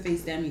Chloe has to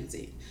face that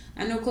music.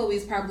 I know Chloe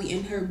is probably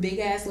in her big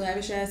ass,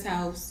 lavish ass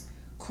house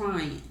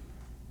crying.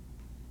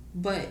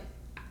 But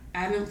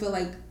I don't feel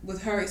like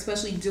with her,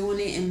 especially doing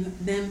it and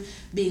them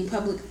being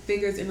public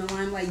figures in the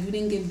limelight, you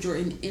didn't give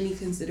Jordan any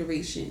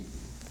consideration.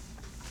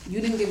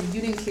 You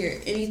didn't care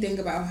anything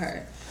about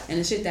her and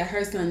the shit that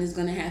her son is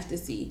gonna have to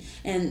see.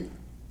 And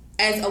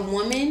as a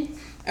woman,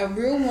 a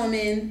real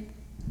woman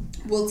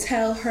will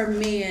tell her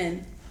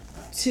man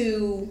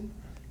to,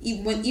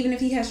 even if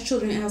he has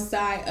children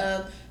outside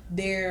of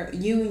their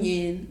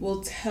union,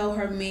 will tell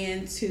her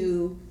man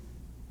to,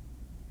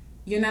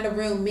 you're not a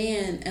real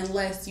man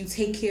unless you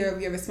take care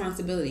of your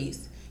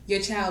responsibilities.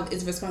 Your child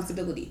is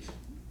responsibility.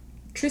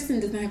 Tristan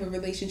does not have a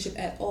relationship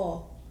at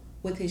all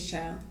with his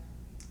child.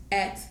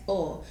 At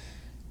all.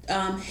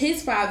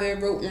 His father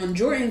wrote on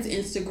Jordan's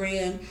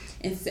Instagram,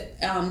 and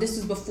this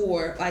was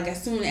before, like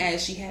as soon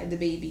as she had the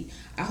baby,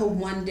 I hope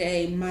one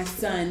day my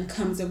son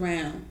comes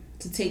around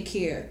to take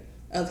care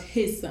of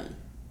his son.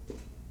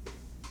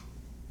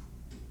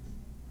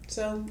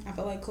 So I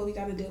feel like Chloe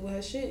got to deal with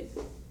her shit.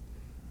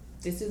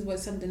 This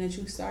is something that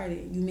you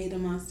started. You made a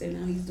monster.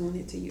 Now he's doing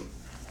it to you.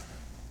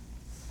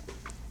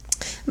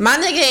 My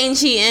nigga ain't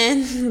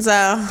cheating,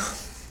 so.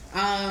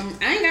 I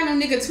ain't got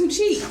no nigga to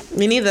cheat.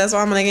 Me neither. That's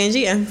why I'm nigga ain't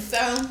cheating.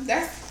 So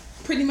that's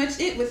pretty much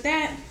it with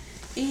that.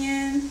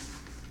 And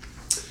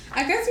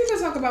I guess we can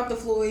talk about the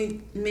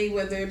Floyd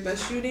Mayweather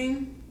bus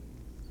shooting.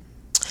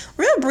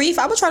 Real brief.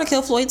 I would try to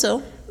kill Floyd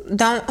too.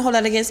 Don't hold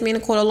that against me in a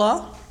court of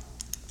law.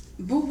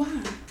 But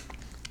why?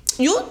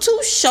 You too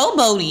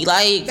showboaty.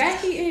 Like, That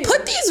he is.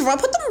 put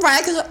them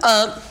rackets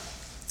up.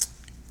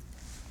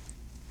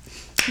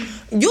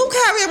 You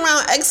carry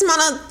around X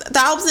amount of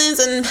thousands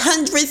and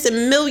hundreds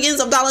and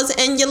millions of dollars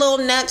in your little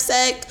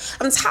knapsack.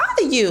 I'm tired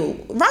of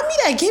you. Run me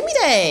that. Give me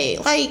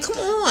that. Like, come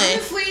on.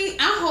 Honestly,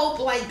 I hope,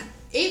 like,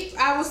 if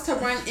I was to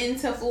run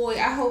into Floyd,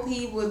 I hope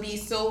he would be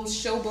so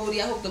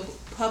showboaty. I hope the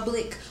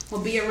public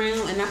would be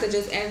around and I could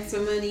just ask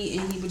for money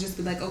and he would just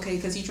be like, okay,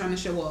 because he's trying to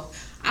show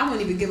off. I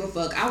wouldn't even give a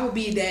fuck. I would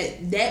be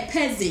that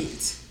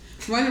peasant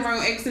running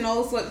around Xing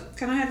all this. Like,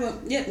 can I have a?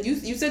 Yeah,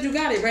 you said you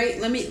got it, right?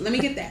 Let me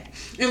get that.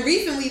 And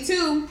recently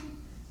too,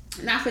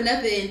 not for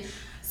nothing,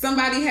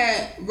 somebody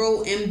had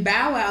wrote in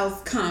Bow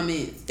Wow's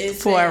comments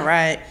For a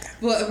rack.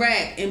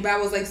 And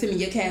Bow was like, send me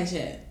your cash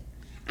app.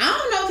 I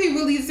don't know if he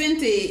really sent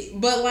it,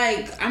 but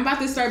like I'm about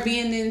to start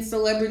being in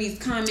celebrities'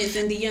 comments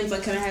and DMs.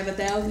 Like, can I have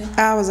 1,000?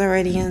 I was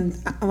already in.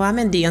 Well, I'm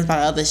in DMs about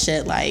other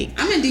shit. Like,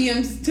 I'm in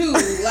DMs too.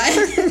 Like,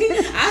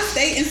 I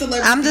stay in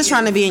celebrities. I'm just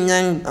trying to be in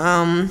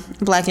young,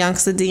 black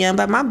youngster DM,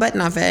 but my butt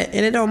not fat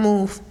and it don't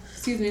move.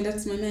 Excuse me,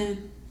 that's my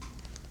man.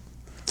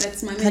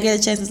 That's my man. Can I get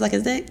a chance to suck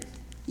his dick?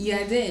 Yeah,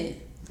 I did.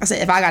 I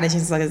said if I got a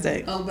chance to suck his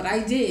dick. Oh, but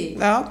I did.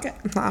 Oh, okay.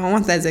 I don't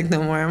want that dick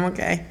no more. I'm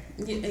okay.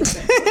 Yeah,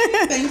 exactly.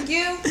 Thank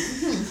you.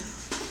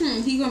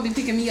 He gonna be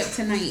picking me up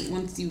tonight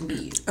once you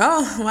leave.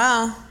 Oh,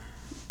 wow.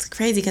 It's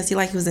crazy because he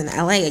was in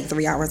LA like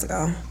 3 hours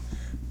ago.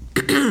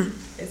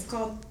 It's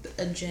called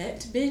a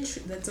jet,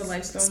 bitch. That's a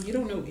lifestyle you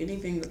don't know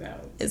anything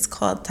about. It's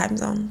called time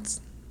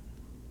zones.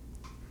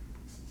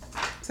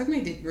 Suck my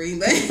dick, green.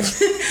 Like,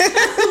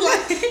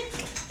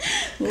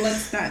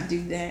 let's not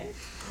do that.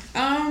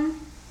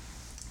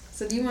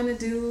 So do you want to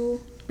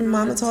do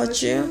Mama Taught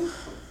You?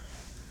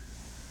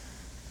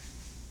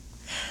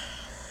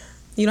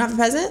 You don't have a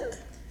present?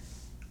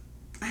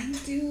 I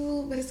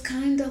do, but it's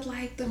kind of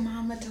like the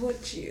Mama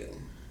Taught You.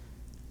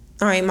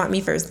 All right,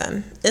 me first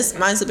then.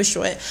 Mine's super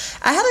short.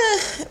 I had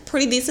a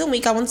pretty decent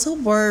week. I went to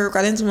work.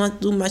 I didn't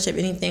do much of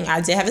anything.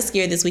 I did have a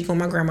scare this week with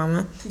my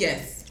grandmama.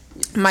 Yes.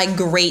 My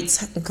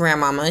great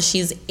grandmama.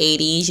 She's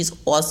 80. She's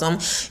awesome.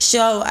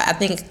 I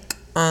think,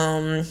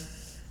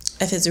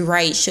 if it's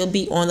right, she'll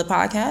be on the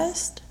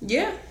podcast.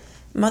 Yeah.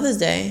 Mother's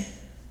Day.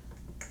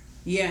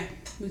 Yeah,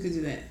 we could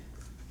do that.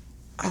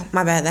 Oh,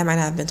 my bad. That might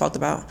not have been talked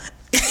about.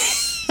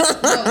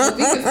 No,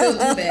 we can still do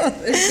that.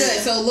 It's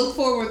good. So look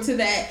forward to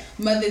that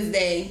Mother's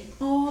Day.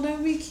 Oh,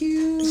 that'd be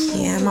cute.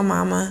 Yeah, my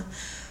mama.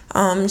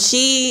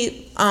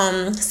 She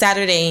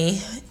Saturday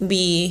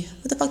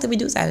what the fuck did we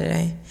do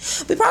Saturday?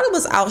 We probably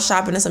was out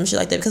shopping or some shit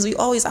like that because we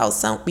always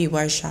we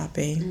were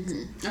shopping.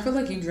 Mm-hmm. I feel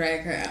like you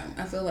drag her out.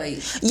 I feel like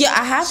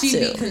I have she'd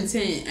to be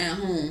content at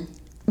home.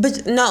 But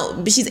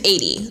she's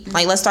 80.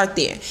 Like, let's start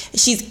there.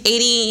 She's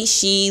 80.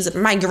 She's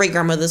my great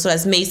grandmother, so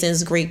that's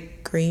Mason's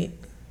great grandmother.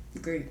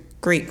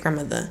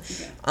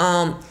 Okay.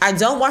 I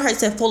don't want her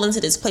to fall into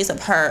this place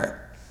of her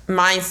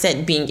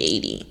mindset being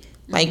 80.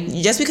 Like,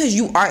 just because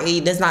you are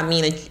 80 does not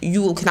mean that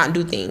you cannot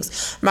do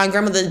things. My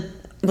grandmother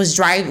was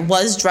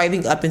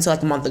driving up until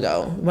like a month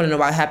ago. Want to know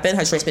what happened?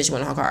 Her transmission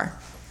went in her car.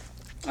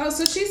 Oh,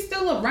 so she's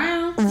still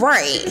around.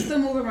 Right. She can still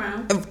move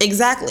around.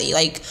 Exactly.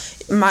 Like,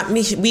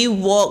 we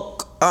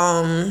walk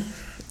Garden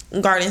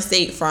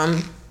State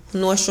from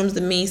Nordstrom's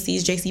to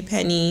Macy's,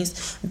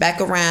 JCPenney's,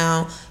 back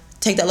around,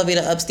 take the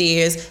elevator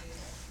upstairs,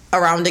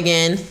 around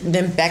again,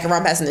 then back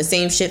around, passing the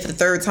same shit for the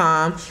third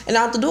time, and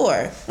out the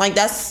door. Like,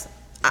 that's...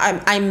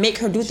 I make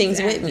her do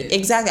things with me.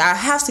 Exactly. I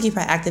have to keep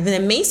her active. And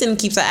then Mason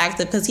keeps her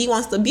active because he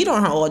wants to beat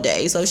on her all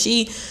day. So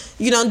she,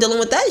 dealing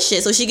with that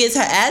shit. So she gets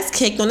her ass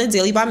kicked on the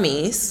daily by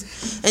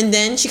Mace. And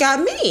then she got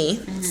me.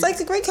 Mm-hmm. It's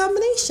like a great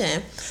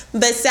combination.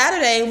 But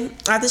Saturday,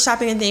 after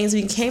shopping and things,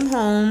 we came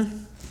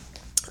home.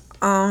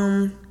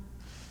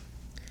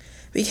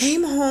 We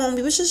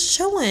was just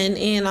chilling.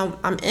 And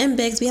I'm in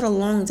bed because we had a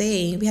long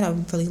day. We had a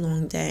really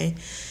long day.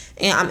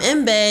 And I'm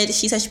in bed.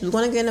 She said she was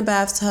going to get in the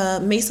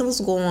bathtub. Mason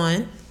was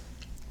gone.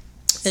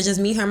 It's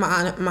just me, her, my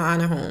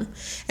aunt at home.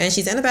 And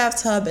she's in the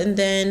bathtub, and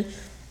then...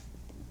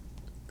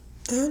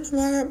 I don't know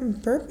why I'm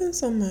burping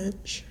so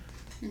much.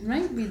 It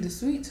might be the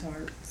sweet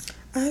tarts.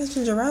 I had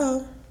ginger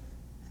ale.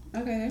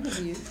 Okay, that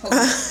could be it.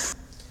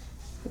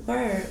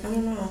 Word, I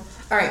don't know.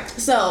 Alright,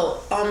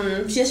 so,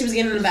 she was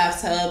getting in the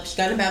bathtub. She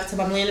got in the bathtub.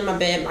 I'm laying in my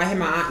bed. I hear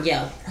my aunt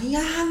yell,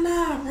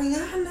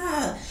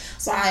 Rihanna.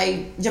 So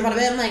I jump out of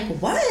bed. I'm like,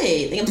 what?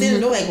 Like, I'm sitting in the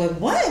door like, what?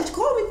 What you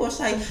calling me for? She's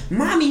like,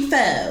 Mommy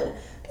fell.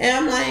 And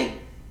I'm like...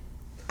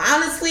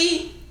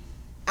 Honestly,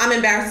 I'm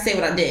embarrassed to say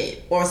what I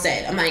did or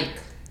said. I'm like,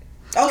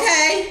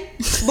 okay,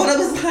 but it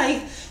was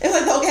like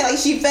okay, like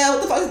she fell.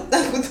 What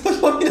the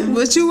fuck?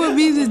 What you want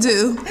me to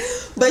do?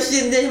 But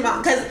she did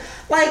because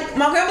like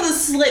my grandmother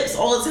slips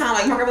all the time.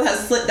 Like my grandmother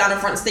has slipped down the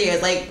front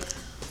stairs. Like,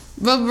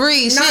 but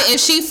Bree, if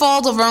she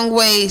falls the wrong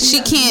way,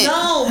 she can't.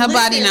 No, her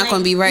body not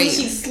gonna be right.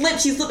 When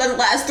she slipped on the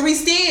last 3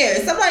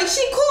 stairs. I'm like,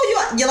 she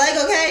cool. You like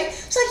okay?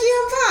 She's like, yeah,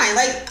 I'm fine.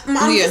 Like, my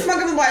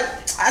grandma like,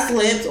 I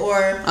slipped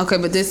or. Okay,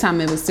 but this time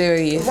it was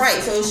serious.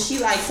 Right. So she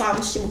like,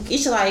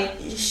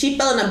 she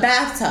fell in the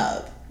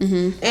bathtub.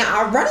 Mm-hmm. And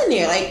I run in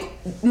there like,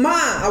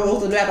 I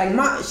walked in the bath like,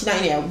 Mom, she's not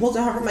in there. I walked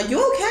in her room like, you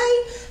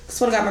okay?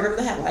 Swear to God, my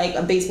grandmother had like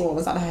a baseball on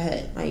the side of her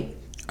head. Like,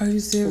 are you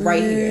serious?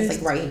 Right here. It's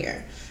like right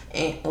here.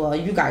 And well,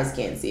 you guys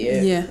can't see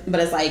it. Yeah. But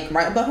it's like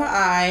right above her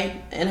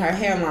eye and her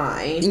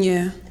hairline.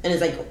 Yeah. And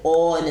it's like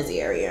all in this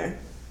area.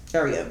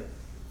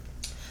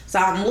 So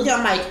I'm looking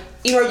at my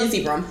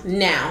emergency room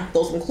now.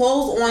 Throw some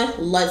clothes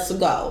on. Let's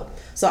go.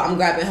 So I'm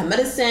grabbing her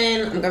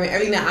medicine. I'm grabbing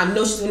everything that I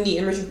know she's gonna need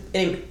in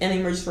an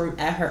emergency room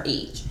at her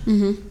age.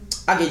 Mm-hmm.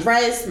 I get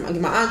dressed. I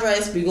get my aunt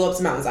dressed. We go up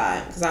to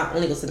Mountainside because I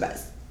only go to the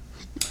best.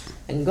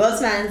 I can go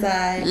to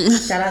Mountainside.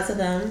 Shout out to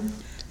them.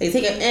 They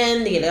take her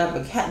in, she had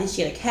a CAT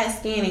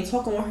scan, they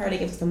talking with her, they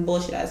give her some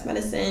bullshit ass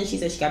medicine. She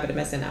said she got better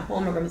medicine at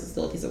home, her grandma's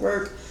still a piece of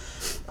work.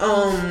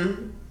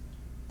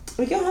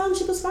 We get home,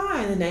 she was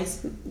fine. The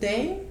next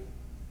day,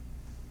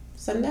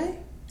 Sunday,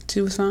 she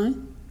was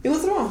fine? It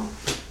was wrong.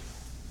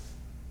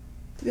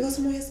 Did we go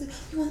somewhere yesterday?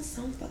 We went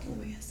some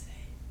fucking way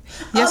yesterday.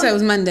 Yes, it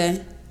was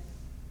Monday.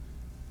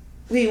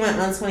 We went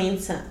on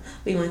 2010.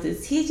 We went to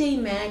TJ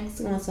Maxx,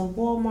 we went to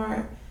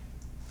Walmart.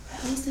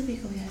 Where else did we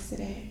go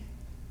yesterday?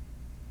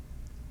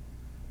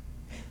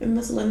 We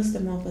must have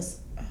listed them off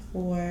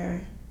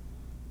for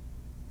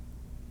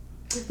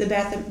the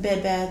Bath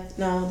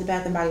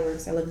and Body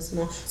Works. I live in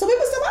Small. So we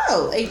were still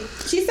out. Like,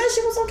 she said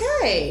she was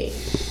okay.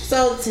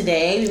 So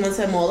today we went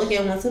to the mall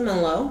again. Went to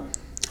Menlo.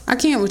 I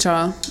can't with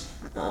y'all.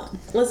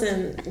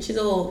 Listen, she's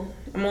old.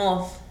 I'm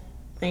off.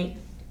 Like,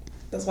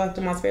 that's why I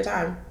do my spare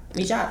time.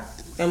 We shop.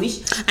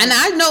 And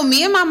I know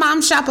me and my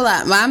mom shop a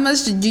lot.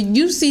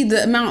 You see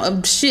the amount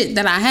of shit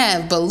that I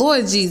have, but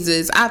Lord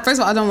Jesus, first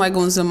of all, I don't like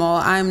going to the mall.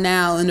 I'm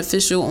now an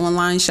official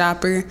online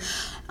shopper. You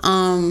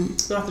don't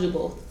have to do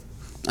both.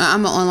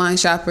 I'm an online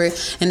shopper,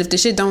 and if the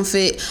shit don't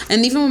fit,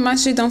 and even when my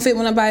shit don't fit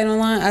when I buy it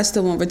online, I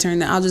still won't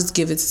return it. I'll just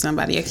give it to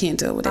somebody. I can't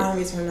deal with it. I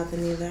don't return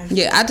nothing either.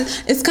 Yeah,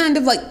 it's kind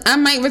of like I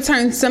might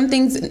return some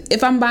things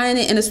if I'm buying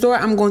it in a store.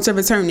 I'm going to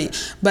return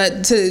it,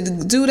 but to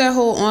do that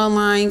whole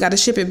online, gotta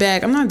ship it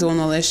back. I'm not doing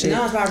all that shit.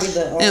 No, it's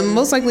probably and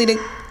most likely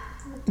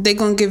they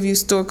gonna give you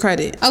store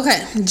credit.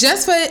 Okay,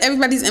 just for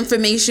everybody's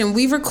information,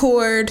 we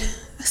record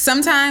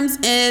sometimes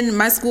in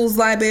my school's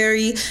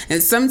library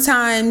and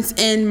sometimes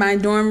in my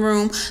dorm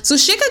room, so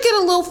shit could get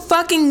a little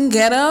fucking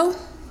ghetto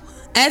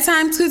at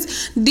times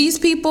because these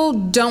people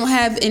don't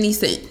have any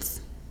sense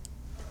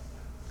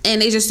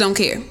and they just don't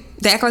care.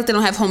 They act like they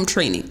don't have home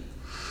training.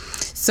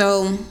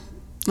 So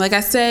like I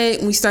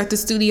said, we start the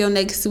studio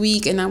next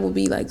week and I will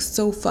be like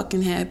so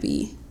fucking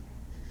happy.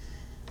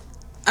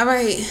 All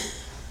right,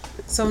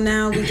 So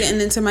now we're getting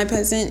into my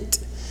peasant.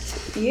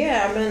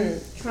 Yeah, I've been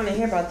trying to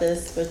hear about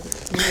this, but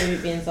maybe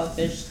being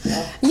selfish. So.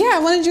 Yeah, I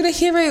wanted you to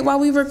hear it while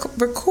we were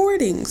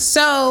recording.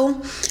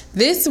 So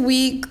this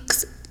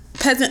week's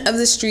peasant of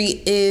the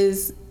street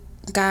is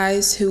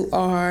guys who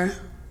are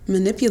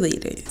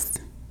manipulators.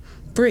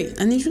 Brie,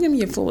 I need you to give me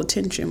your full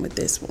attention with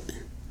this one.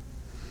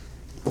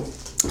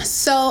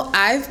 So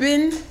I've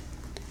been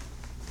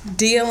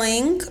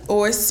dealing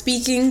or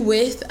speaking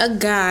with a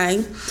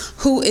guy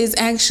who is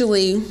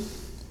actually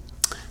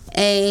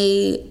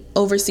a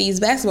overseas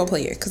basketball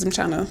player because I'm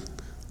trying to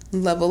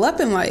level up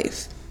in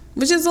life,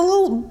 which is a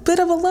little bit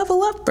of a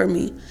level up for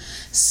me.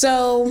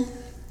 So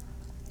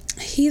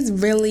he's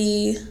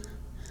really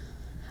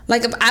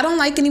like, if I don't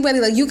like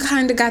anybody, like you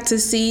kind of got to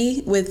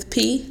see with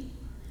P.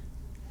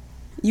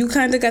 You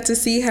kind of got to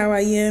see how I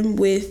am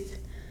with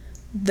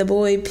the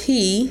boy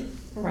P.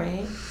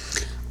 Right.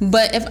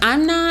 But if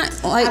I'm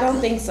not like, I don't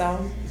think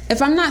so.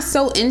 If I'm not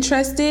so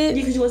interested,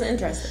 Because you wasn't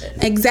interested.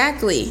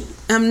 exactly.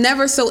 I'm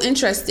never so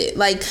interested.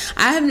 Like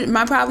I have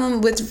my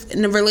problem with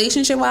in the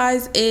relationship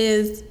wise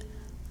is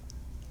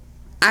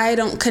I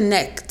don't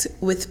connect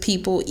with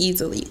people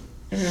easily.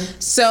 Mm-hmm.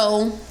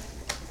 So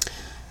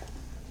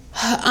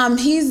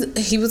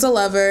he was a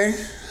lover.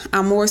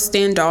 I'm more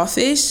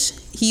standoffish.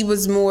 He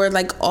was more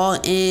like all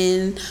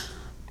in.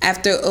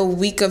 After a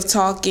week of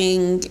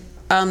talking,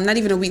 not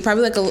even a week,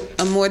 probably like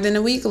a more than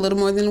a week, a little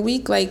more than a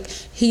week, like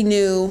he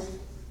knew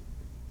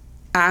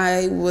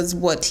I was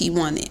what he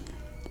wanted.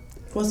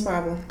 What's the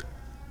problem?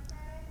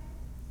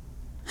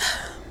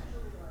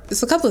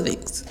 It's a couple of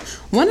things.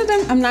 One of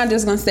them I'm not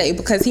just gonna say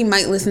because he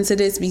might listen to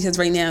this because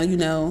right now, you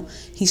know,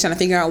 he's trying to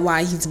figure out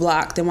why he's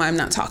blocked and why I'm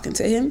not talking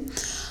to him.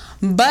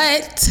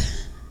 But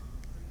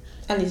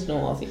I need to know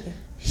all of you.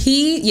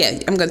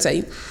 I'm gonna tell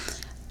you.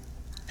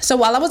 So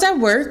while I was at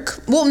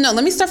work, well, no,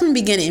 let me start from the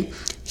beginning.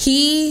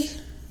 He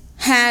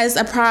has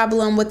a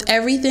problem with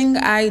everything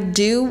I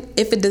do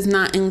if it does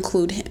not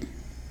include him.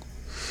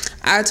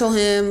 I told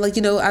him, like,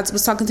 you know, I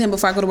was talking to him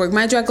before I go to work.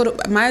 My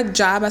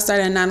job, I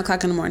started at 9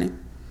 o'clock in the morning.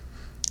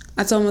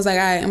 I told him, I was like,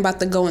 all right, I'm about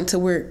to go into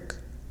work.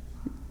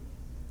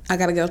 I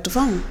got to get off the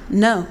phone.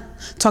 No.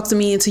 Talk to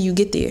me until you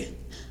get there.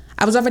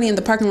 I was already in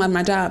the parking lot of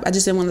my job. I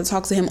just didn't want to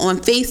talk to him on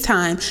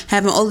FaceTime,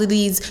 having all of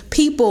these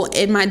people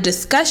in my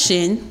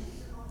discussion,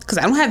 because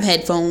I don't have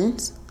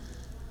headphones.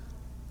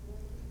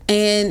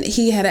 And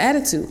he had an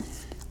attitude.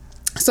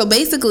 So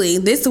basically,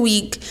 this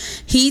week,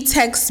 he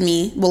texted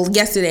me, well,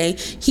 yesterday,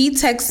 he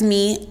texted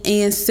me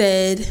and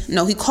said,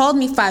 no, he called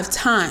me 5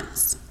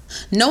 times,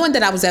 knowing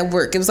that I was at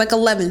work. It was like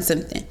 11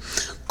 something.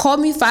 Called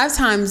me 5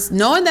 times,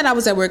 knowing that I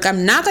was at work.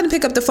 I'm not going to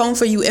pick up the phone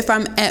for you if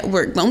I'm at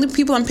work. The only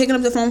people I'm picking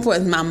up the phone for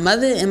is my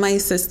mother and my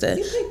sister.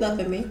 You picked up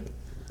at me.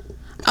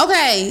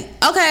 Okay,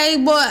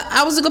 but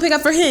I was going to pick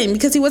up for him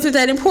because he wasn't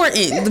that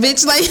important. The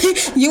bitch,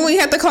 like, you ain't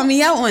have to call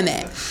me out on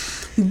that.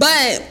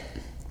 But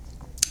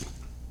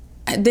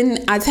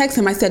then I texted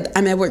him, I said,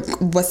 I'm at work,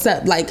 what's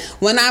up? Like,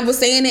 when I was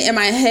saying it in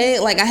my head,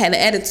 like, I had an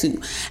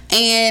attitude.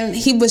 And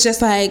he was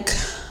just like,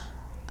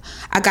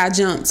 I got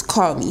jumped,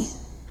 call me.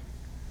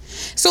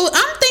 So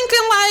I'm thinking,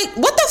 like,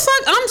 what the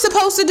fuck I'm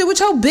supposed to do with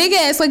your big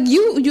ass? Like,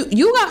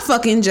 you got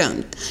fucking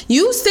jumped.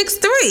 You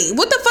 6'3".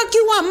 What the fuck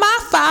you want my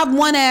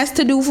 5'1" ass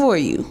to do for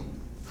you?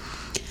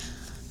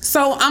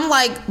 So I'm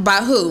like,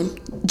 by who?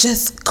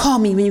 Just call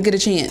me when you get a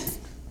chance.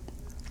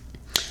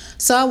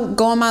 So I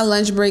go on my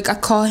lunch break, I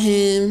call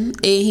him,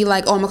 and he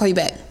like, oh, I'm gonna call you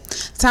back.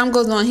 Time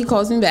goes on, he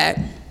calls me back.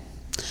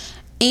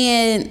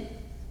 And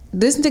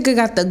this nigga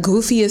got the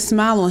goofiest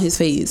smile on his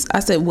face. I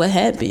said, what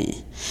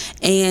happened?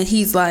 And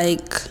he's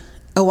like,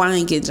 oh, I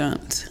ain't get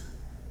jumped.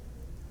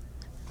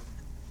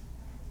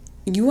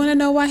 You wanna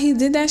know why he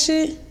did that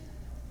shit?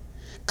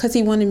 Cause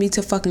he wanted me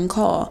to fucking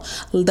call.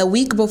 The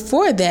week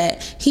before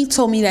that, he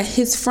told me that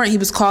his friend, he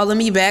was calling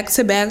me back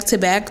to back to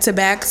back to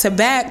back to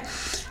back.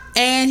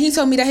 And he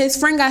told me that his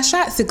friend got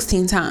shot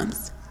 16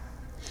 times.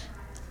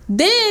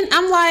 Then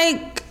I'm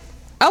like,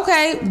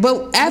 okay,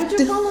 but after, What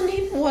you calling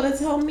me for to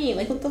tell me?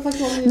 Like, what the fuck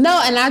you want me to do?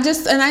 no,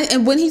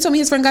 and when he told me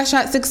his friend got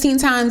shot 16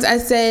 times, I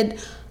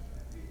said,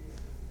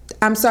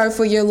 I'm sorry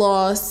for your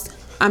loss.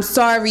 I'm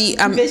sorry.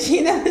 Bitch,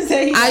 he never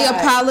said he I died.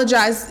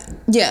 apologize.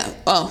 Yeah.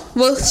 Oh,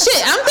 well,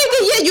 shit. I'm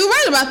thinking, yeah, you're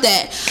right about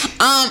that.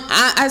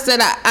 I said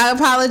I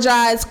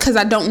apologize because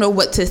I don't know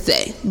what to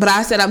say, but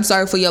I said I'm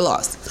sorry for your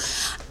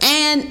loss.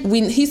 And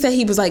he said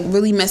he was like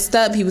really messed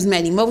up. He was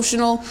mad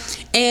emotional,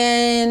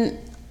 and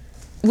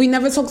we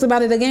never talked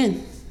about it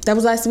again. That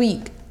was last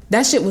week.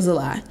 That shit was a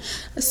lie.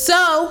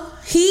 So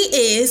he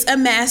is a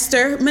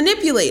master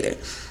manipulator.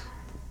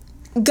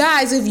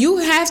 Guys, if you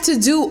have to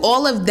do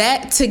all of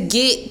that to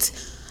get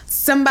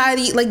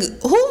somebody, like,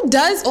 who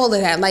does all of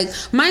that? Like,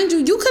 mind you,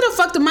 you could have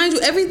fucked up, mind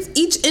you,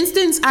 each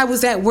instance I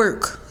was at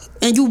work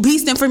and you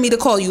beasting for me to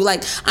call you.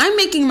 Like, I'm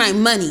making my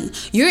money.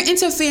 You're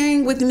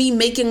interfering with me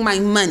making my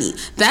money.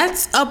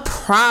 That's a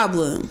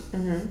problem.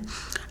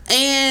 Mm-hmm.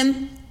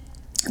 And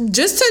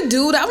just to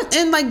do that,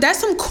 and like, that's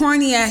some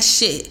corny ass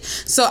shit.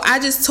 So I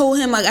just told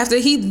him, like, after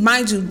he,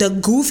 mind you, the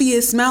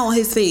goofiest smile on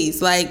his face,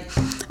 like,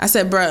 I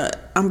said, bruh,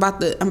 I'm about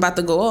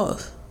to go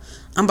off.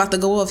 I'm about to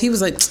go off. He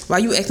was like, why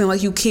you acting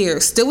like you care?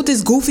 Still with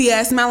this goofy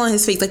ass smile on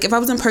his face. Like, if I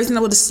was in person, I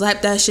would have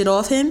slapped that shit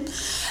off him.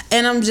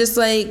 And I'm just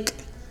like,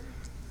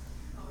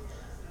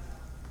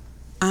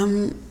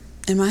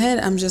 in my head,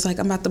 I'm just like,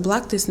 I'm about to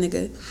block this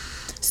nigga.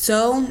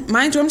 So,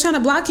 mind you, I'm trying to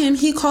block him.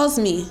 He calls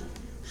me.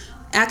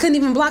 I couldn't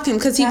even block him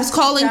because he was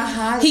calling.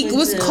 He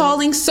was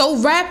calling so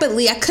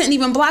rapidly. I couldn't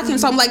even block him.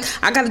 So I'm like,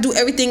 I got to do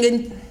everything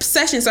in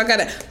session. So I got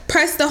to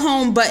press the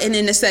home button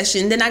in the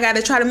session. Then I got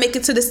to try to make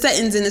it to the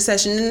settings in the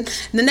session. Then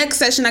the next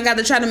session, I got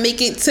to try to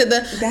make it to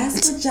the.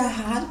 That's what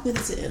Jihad would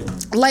do.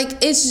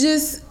 Like, it's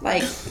just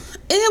like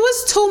it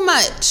was too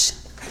much.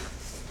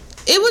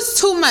 It was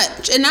too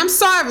much. And I'm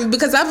sorry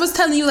because I was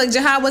telling you like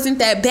Jihad wasn't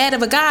that bad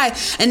of a guy.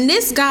 And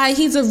this guy,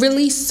 he's a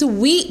really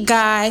sweet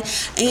guy.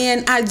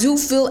 And I do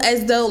feel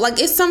as though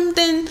like it's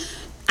something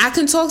I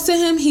can talk to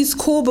him. He's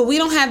cool, but we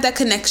don't have that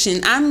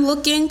connection. I'm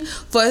looking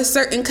for a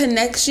certain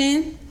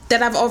connection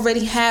that I've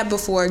already had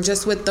before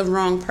just with the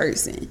wrong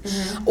person.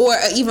 Or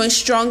an even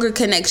stronger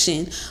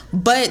connection.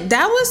 But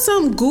that was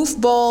some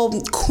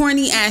goofball,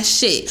 corny ass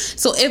shit.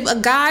 So if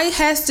a guy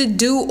has to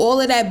do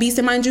all of that beast,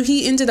 and mind you,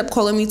 he ended up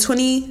calling me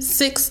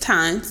 26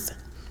 times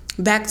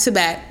back to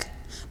back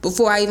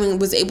before I even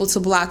was able to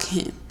block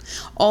him.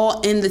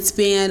 All in the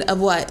span of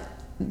what?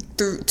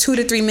 2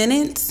 to 3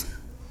 minutes?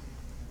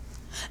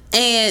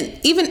 And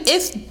even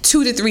if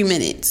 2 to 3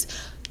 minutes,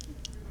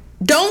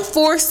 don't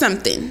force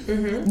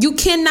something. You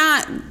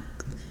cannot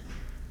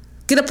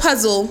get a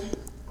puzzle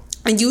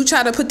and you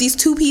try to put these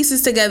two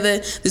pieces together.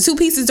 The two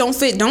pieces don't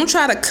fit. Don't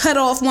try to cut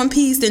off one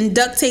piece and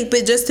duct tape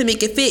it just to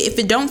make it fit. If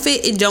it don't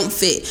fit, it don't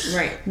fit.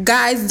 Right.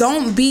 Guys,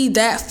 don't be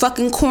that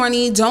fucking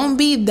corny. Don't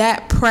be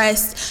that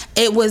pressed.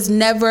 It was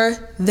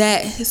never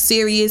that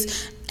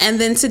serious. And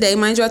then today,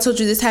 mind you, I told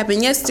you this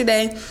happened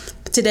yesterday.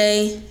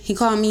 Today, he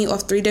called me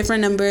off 3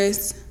 different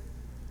numbers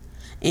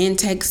and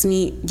text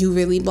me, you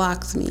really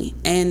blocked me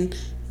and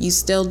you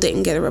still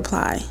didn't get a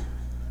reply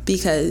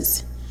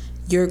because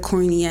you're a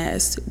corny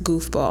ass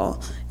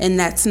goofball and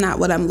that's not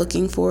what I'm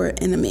looking for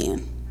in a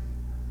man.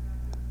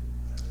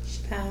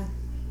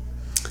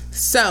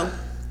 So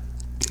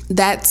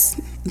that's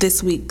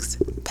this week's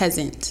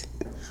peasant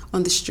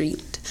on the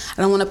street.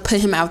 I don't want to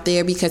put him out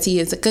there because he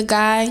is a good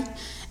guy and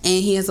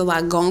he has a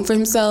lot going for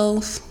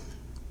himself.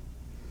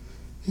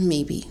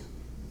 Maybe.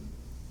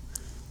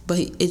 But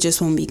it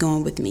just won't be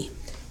going with me.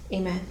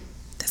 Amen.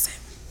 That's it.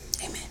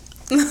 Amen.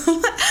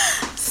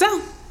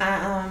 So,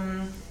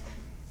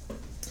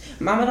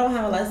 Mama don't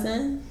have a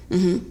lesson.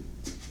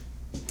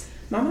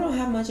 Mama don't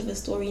have much of a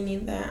story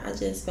neither. I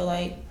just feel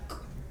like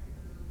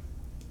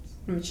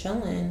I'm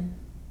chilling.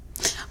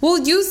 Well,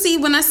 you see,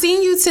 when I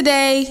seen you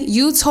today,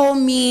 you told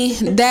me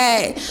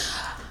that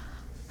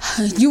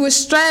you were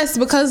stressed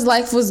because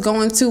life was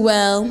going too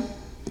well.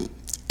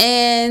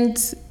 And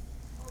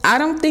I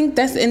don't think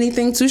that's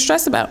anything to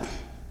stress about.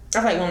 I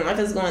feel like when life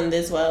is going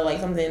this well, like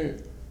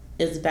something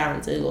is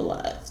bound to go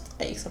left.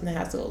 Like something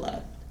has to go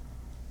left.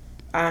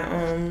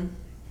 I'm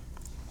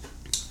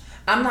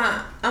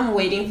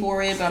waiting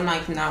for it, but I'm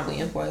like not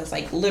waiting for it. It's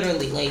like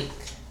literally like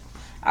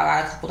I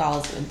got a couple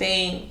dollars in the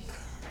bank.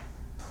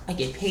 I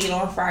get paid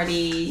on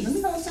Fridays. Let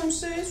me know some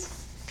shit.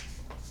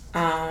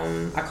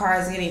 My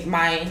car is getting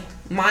my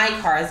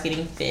car is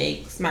getting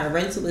fixed. My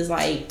rental is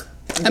like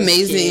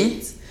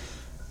amazing.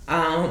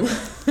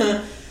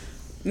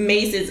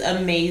 Mace is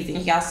amazing.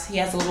 He has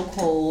a little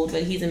cold,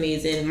 but he's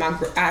amazing.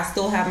 I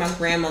still have my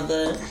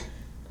grandmother.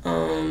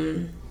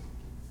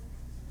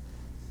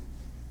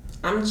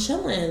 I'm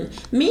chilling.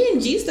 Me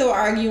and G still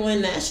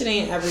arguing. That shit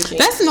ain't everything.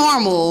 That's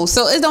normal.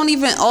 So it don't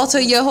even alter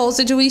your whole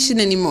situation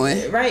anymore.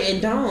 Right,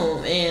 it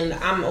don't. And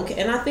I'm okay.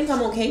 And I think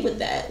I'm okay with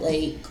that.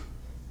 Like,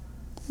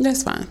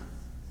 that's fine.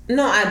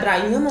 No, but I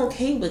am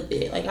okay with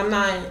it. Like, I'm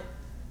not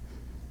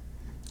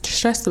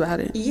stressed about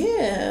it.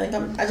 Yeah,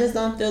 like I just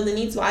don't feel the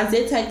need to. I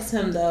did text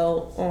him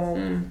though.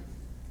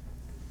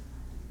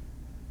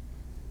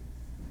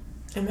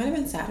 It might have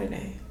been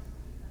Saturday.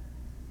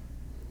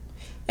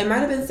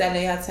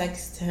 I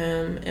texted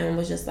him and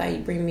was just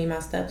like, "Bring me my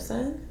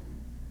stepson."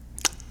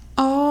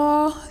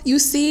 Oh, you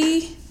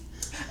see.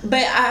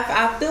 But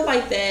I feel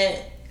like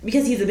that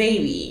because he's a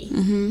baby.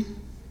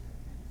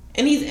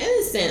 And he's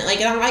innocent.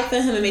 Like, and I like for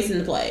him and Mason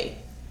to play.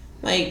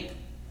 Like,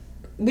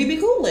 we be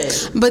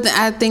coolin'. But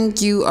I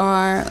think you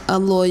are a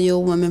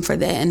loyal woman for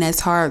that, and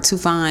that's hard to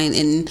find.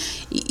 And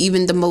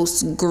even the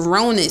most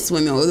grownest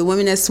women, or the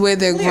women that swear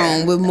they're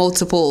grown with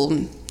multiple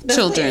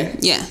children,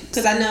 yeah.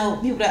 Because I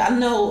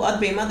know other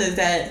baby mothers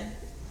that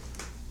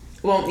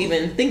won't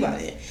even think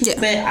about it. Yeah.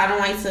 But I don't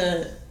like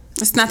to.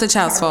 It's not the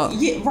child's fault.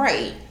 Yeah,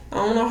 right. I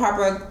don't want to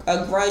harbor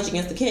a grudge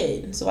against the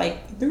kid. So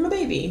like, bring the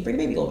baby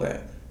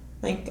over.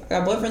 Like, I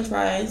got boiled French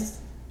fries.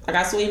 I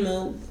got soy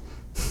milk.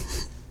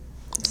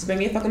 Just bring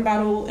me a fucking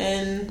bottle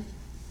and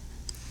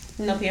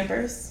no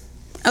Pampers.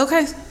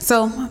 Okay,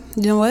 so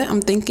you know what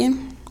I'm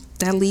thinking?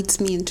 That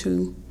leads me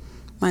into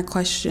my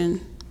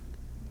question.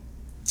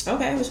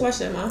 Okay, which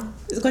question, Mom?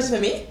 Is a question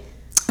for me?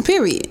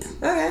 Period.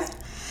 Okay.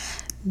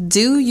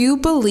 Do you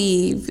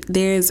believe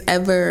there's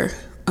ever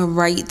a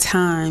right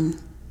time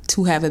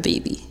to have a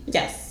baby?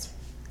 Yes.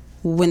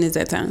 When is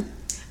that time?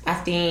 I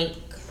think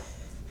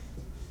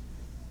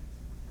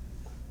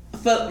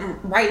for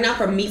right now,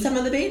 for me to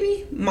have the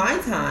baby, my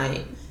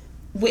time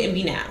wouldn't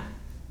be now.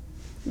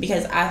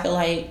 Because I feel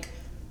like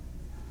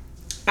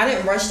I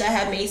didn't rush to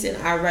have Mason.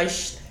 I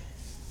rushed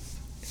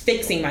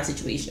fixing my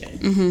situation.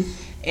 Mm-hmm.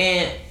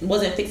 And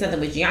wasn't fixing nothing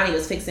with Gianni,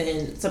 was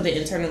fixing something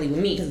internally with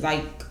me. Because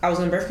like I was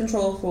on birth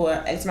control for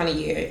X amount of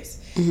years.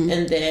 Mm-hmm.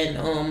 And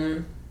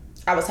then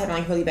I was having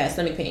like really bad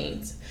stomach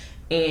pains.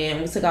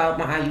 And we took out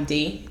my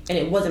IUD. And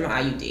it wasn't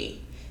my IUD.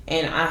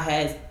 And I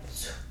had...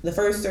 The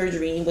first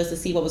surgery was to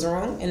see what was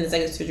wrong. And the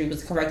second surgery was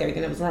to correct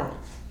everything that was wrong.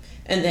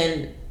 And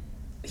then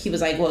he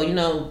was like, well, you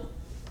know...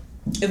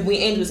 If we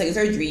ain't do a second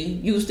surgery,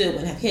 you still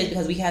wouldn't have kids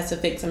because we had to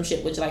fix some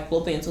shit with like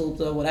fallopian tubes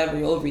or whatever,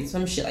 your ovaries,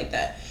 some shit like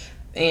that.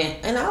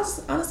 And I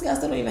was honestly, I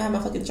still don't even have my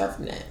fucking chart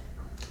from that,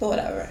 but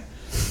whatever.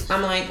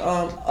 I'm like,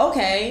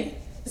 okay.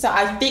 So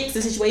I fixed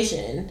the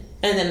situation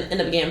and then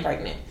end up getting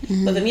pregnant.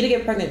 Mm-hmm. But for me to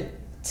get pregnant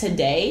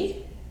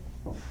today,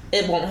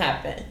 it won't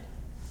happen.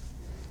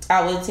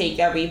 I would take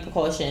every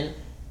precaution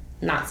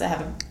not to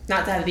have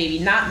a baby.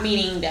 Not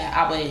meaning that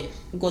I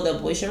would go the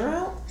abortion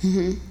route.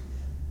 Mm-hmm.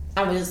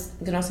 I would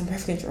just get on some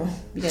birth control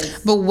because.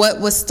 But what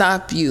would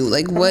stop you?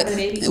 Like what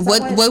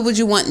would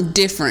you want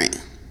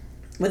different?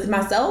 With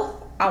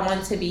myself, I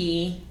want to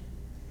be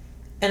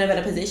in a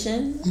better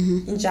position,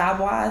 mm-hmm. job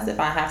wise. If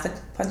I have to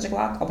punch the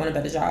clock, I want a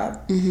better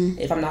job. Mm-hmm.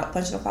 If I'm not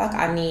punching the clock,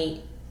 I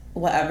need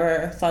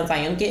whatever funds I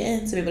am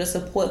getting to be able to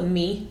support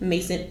me,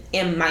 Mason,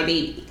 and my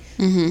baby,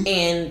 mm-hmm.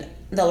 and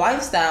the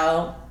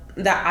lifestyle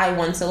that I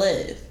want to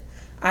live.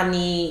 I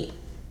need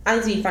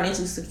to be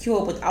financially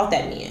secure without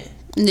that man.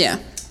 Yeah.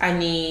 I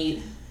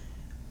need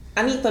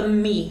for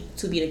me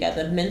to be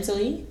together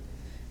mentally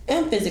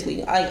and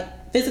physically.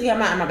 Like physically, I'm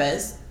not at my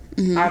best.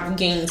 Mm-hmm. I've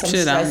gained some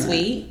stress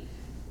weight,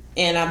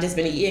 and I've just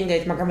been eating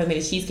good. My grandma made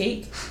a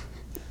cheesecake.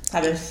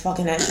 I've been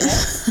fucking that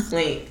shit.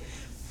 Like,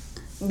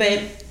 but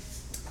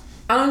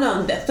I don't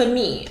know. That for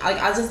me, like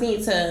I just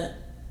need to.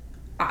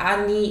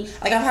 I need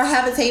like if I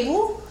have a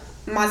table.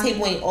 My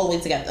table ain't all the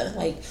way together.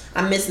 Like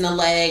I'm missing a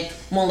leg,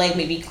 one leg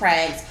may be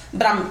cracked,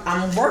 but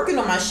I'm working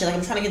on my shit. Like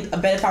I'm trying to get a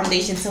better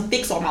foundation to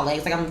fix all my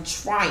legs. Like I'm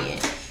trying,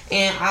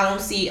 and I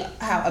don't see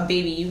how a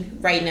baby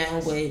right now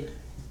would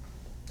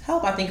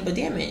help. I think it would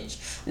damage.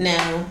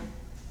 Now,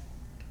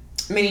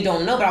 many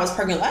don't know, but I was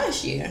pregnant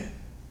last year,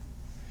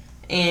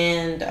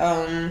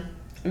 and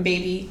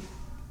baby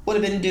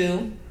would have been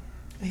due.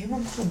 Here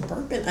I'm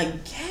burping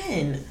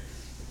again.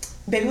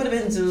 Baby would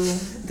have been due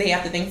day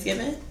after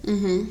Thanksgiving.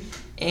 Mm-hmm.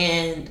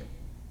 And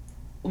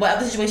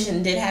whatever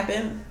situation did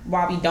happen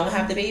while we don't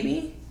have the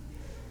baby,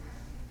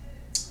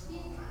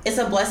 it's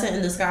a blessing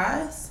in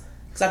disguise.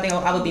 Because I think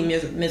I would be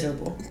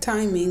miserable.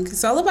 Timing.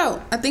 It's all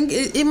about, I think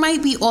it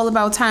might be all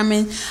about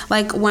timing.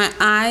 Like when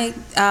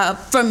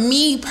for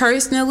me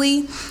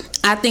personally,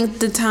 I think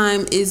the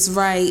time is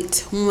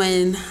right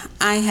when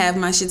I have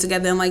my shit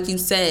together. And like you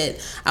said,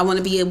 I want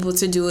to be able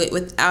to do it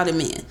without a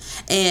man.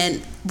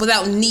 And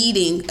without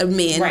needing a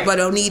man, right. But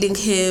without needing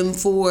him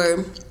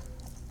for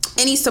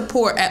any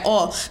support at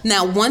all.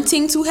 Now,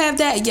 wanting to have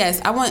that,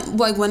 yes. I want,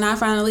 like, when I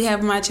finally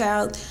have my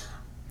child,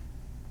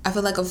 I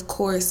feel like, of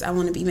course, I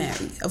want to be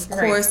married. Of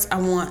course, I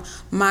want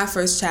my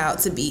first child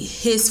to be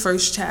his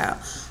first child.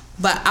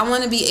 But I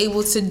want to be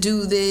able to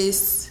do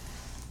this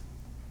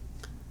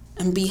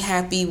and be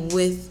happy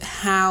with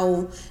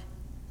how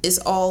it's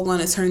all going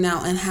to turn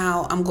out and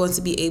how I'm going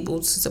to be able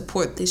to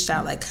support this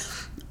child. Like,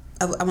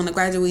 I want to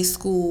graduate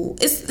school.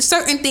 It's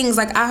certain things,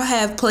 like, I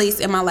have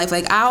placed in my life.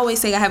 Like, I always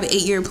say I have an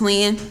 8-year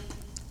plan,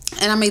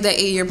 and I made that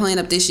 8-year plan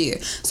up this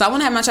year. So I want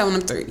to have my child when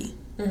I'm 30.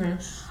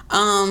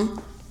 Mm-hmm.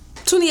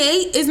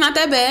 28 is not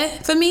that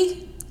bad for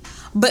me.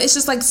 But it's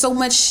just, like, so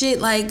much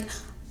shit. Like,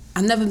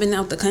 I've never been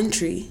out the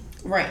country.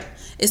 Right.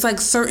 It's, like,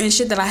 certain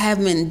shit that I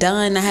haven't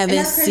done, I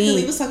haven't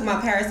seen. We was talking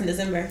about Paris in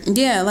December.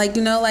 Yeah, like,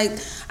 you know, like,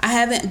 I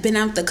haven't been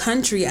out the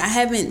country. I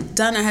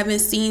haven't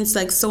seen,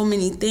 like, so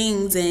many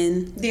things.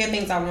 And there are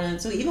things I want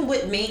to do. Even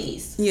with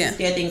Maze. Yeah.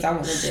 There are things I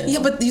want to do. Yeah,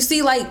 but you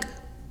see, like,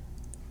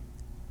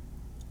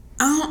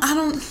 I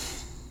don't,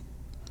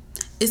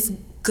 it's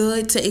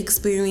good to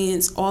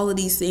experience all of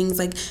these things,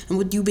 like, and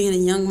with you being a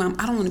young mom,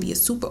 I don't want to be a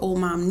super old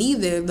mom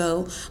neither,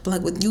 though, but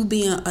like with you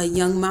being a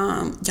young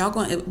mom, y'all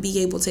gonna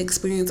be able to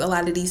experience a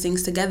lot of these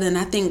things together. And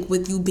I think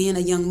with you being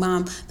a young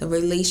mom, the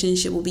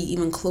relationship will be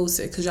even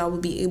closer because y'all will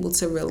be able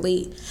to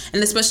relate,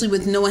 and especially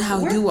with knowing how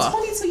you are.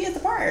 22 years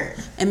apart,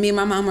 and me and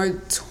my mom are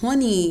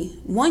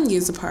 21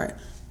 years apart.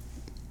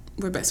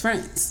 We're best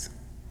friends.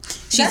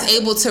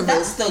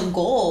 That's the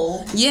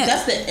goal. Yeah.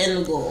 That's the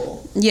end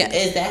goal. Yeah.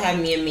 Is that have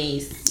me and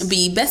Mace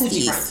be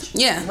besties.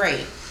 Yeah. Right.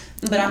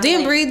 But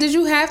then, Bree, did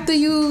you have to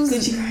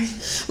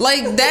use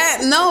like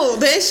that? No,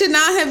 that should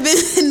not have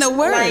been in the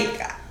word.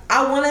 Like,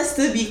 I want us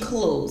to be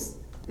close,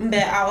 but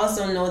I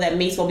also know that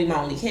Mace will be my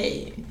only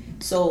kid.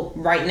 So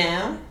right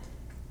now,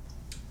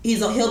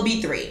 he'll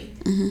be 3.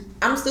 Mm-hmm.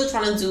 I'm still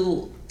trying to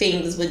do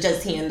things with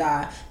just he and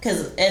I,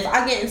 because if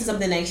I get into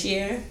something next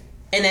year,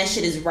 and that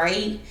shit is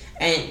right,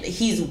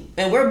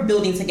 and we're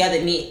building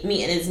together, me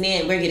and his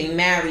man, we're getting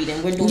married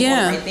and we're doing all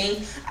the right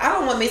thing, I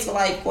don't want Mace to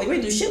like, well, you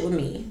ain't do shit with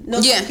me. No,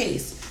 that's not the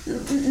case.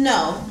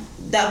 No,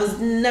 that was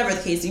never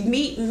the case.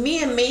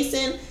 Me and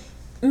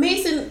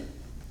Mason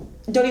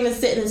don't even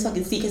sit in his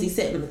fucking seat because he's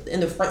sitting in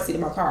the front seat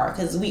of my car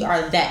because we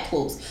are that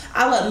close.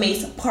 I let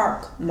Mace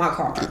park my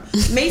car.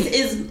 Mace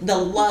is the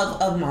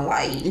love of my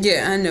life.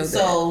 Yeah, I know that.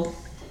 So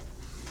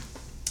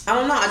I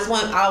don't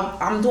know.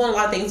 I'm doing a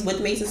lot of things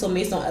with Mason, so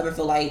Mace don't ever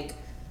feel like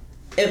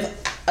if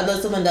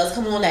someone does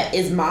come on that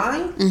is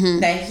mine,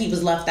 that he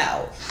was left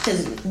out.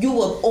 Because you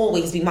will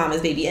always be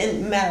mama's baby.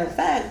 And matter of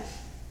fact,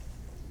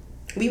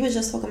 we was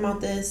just talking about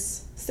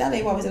this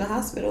Saturday while I was in the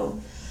hospital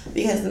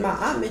because my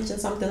aunt mentioned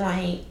something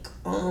like,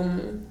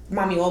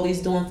 mommy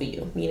always doing for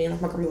you, meaning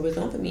like my grandma was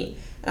doing for me.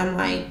 And I'm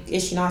like,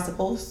 is she not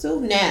supposed to?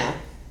 Now,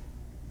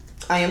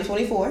 I am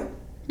 24.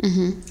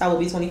 I will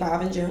be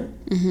 25 in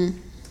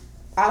June.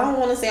 I don't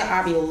want to say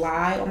I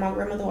rely on my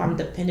grandmother or I'm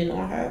dependent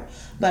on her,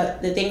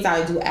 but the things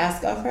I do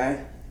ask of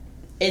her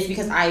is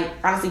because I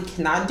honestly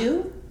cannot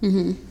do.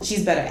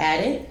 She's better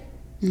at it.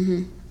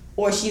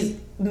 Or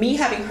me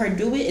having her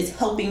do it is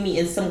helping me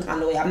in some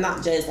kind of way. I'm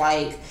not just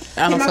like,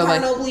 can my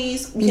car note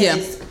please?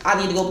 Because I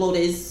need to go blow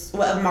this,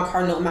 whatever my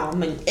car note amount of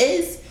money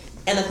is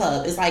in the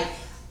club. It's like,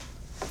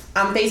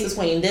 I'm faced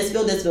between this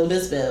bill, this bill,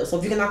 this bill. So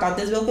if you can knock out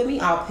this bill for me,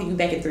 I'll pay you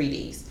back in 3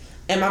 days.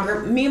 And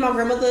me and my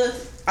grandmother,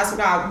 I swear to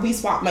God, we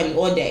swap money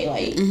all day.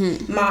 Like,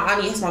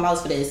 I need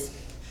 $1 for this.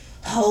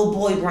 Oh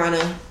boy,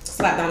 Brianna,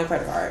 slap down a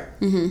credit card.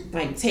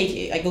 Like, take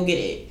it. Like, go get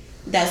it.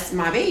 That's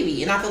my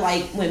baby. And I feel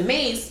like with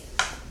Mace,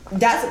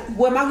 that's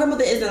where my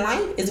grandmother is in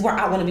life, is where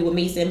I want to be with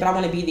Mason, but I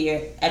want to be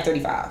there at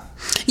 35.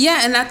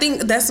 Yeah, and I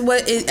think that's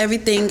what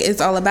everything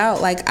is all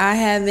about. Like,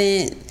 I'm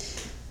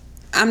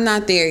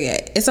not there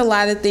yet. It's a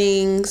lot of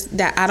things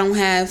that I don't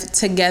have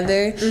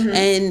together,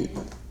 and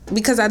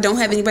because I don't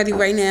have anybody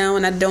right now,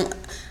 and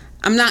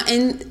I'm not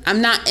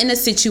in a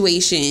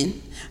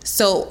situation,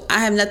 so I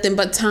have nothing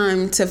but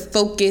time to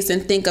focus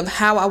and think of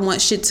how I want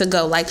shit to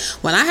go. Like,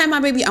 when I have my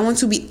baby, I want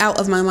to be out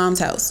of my mom's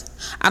house.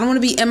 I don't want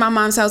to be in my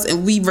mom's house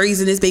and we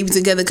raising this baby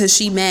together because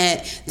she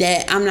mad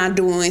that I'm not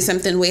doing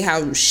something the way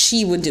how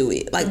she would do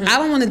it. Like, I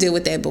don't want to deal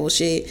with that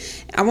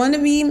bullshit. I want to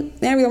be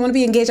married. I want to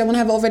be engaged. I want to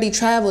have already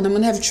traveled. I'm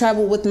going to have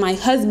traveled with my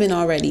husband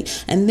already.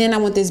 And then I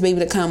want this baby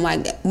to come.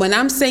 Like, when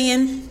I'm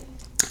saying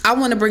I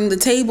want to bring the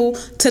table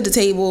to the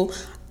table,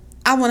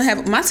 I want to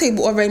have my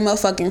table already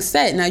motherfucking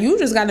set. Now, you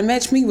just got to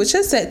match me with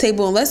your set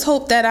table, and let's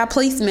hope that our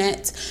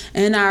placemats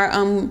and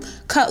our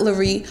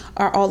cutlery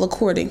are all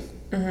according.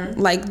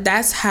 Like,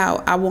 that's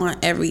how I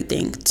want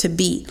everything to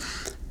be.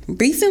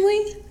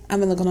 Recently, I've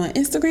been looking on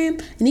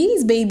Instagram, and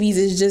these babies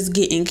is just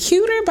getting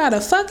cuter by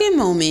the fucking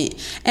moment.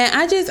 And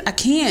I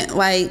can't,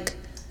 like...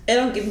 It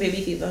don't give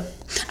baby fever.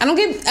 I'm not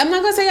going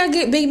to say I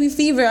get baby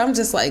fever. I'm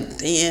just like,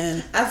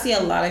 damn. I see a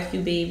lot of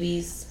cute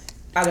babies.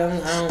 I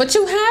don't. But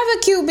you have a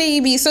cute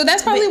baby, so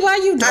that's probably why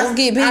you don't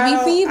get baby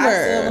fever.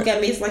 I still look at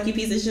Mace like you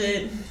piece of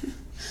shit.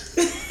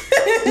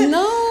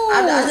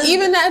 No.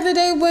 Even the other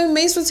day when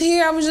Mace was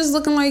here, I was just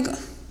looking like...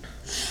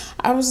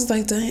 I was just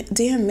like,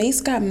 damn,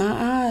 Mace got my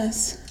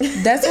eyes.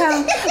 That's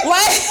how...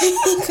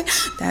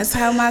 What? That's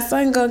how my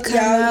son gonna come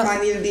out. Y'all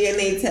might need a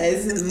DNA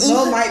test.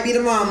 Mo might be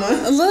the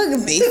mama. Look,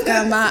 Mace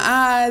got my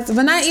eyes.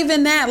 But not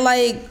even that,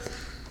 like...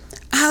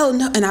 I don't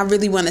know. And I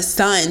really want a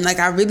son. Like,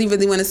 I really,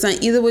 really want a son.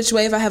 Either which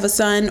way, if I have a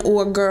son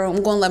or a girl,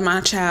 I'm going to let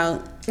my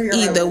child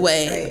either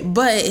way. Right.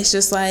 But it's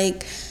just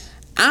like,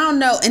 I don't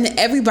know. And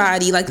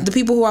everybody, like the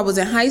people who I was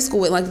in high school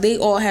with, like they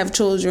all have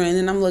children.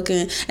 And I'm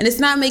looking, and it's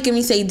not making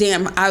me say,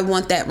 damn, I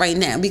want that right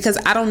now. Because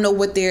I don't know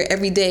what their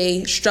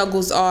everyday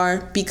struggles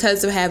are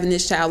because of having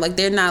this child. Like,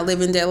 they're not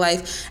living their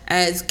life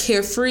as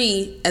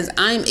carefree as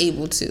I'm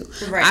able to.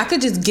 Right. I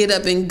could just get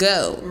up and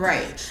go.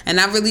 Right. And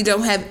I really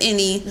don't have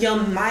any. Your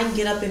mind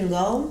get up and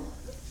go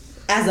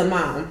as a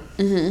mom.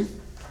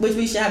 Which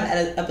we should have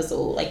an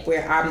episode, like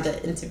where I'm the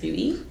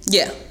interviewee.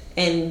 Yeah.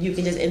 And you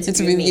can just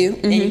interview me.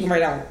 And you can write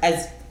down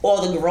as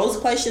all the gross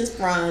questions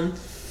from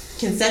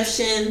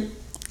conception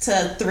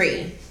to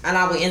 3. And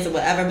I will answer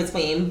whatever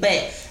between.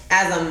 But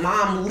as a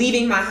mom,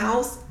 leaving my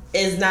house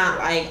is not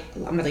like,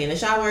 I'm going to get in the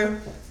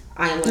shower.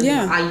 I am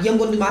going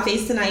to do my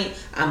face tonight.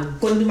 I'm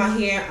going to do my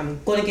hair.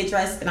 I'm going to get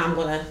dressed. And I'm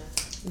going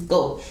to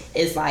go.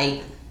 It's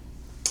like,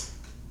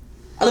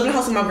 I live in a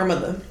house with my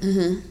grandmother.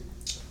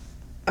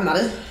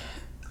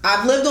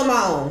 I've lived on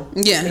my own.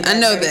 Yeah, I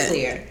know that.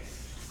 Clear.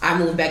 I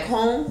moved back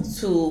home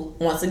to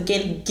once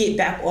again get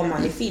back on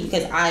my feet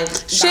because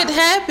shit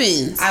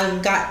happens.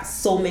 I got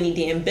so many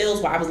damn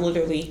bills where I was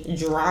literally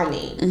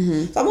drowning.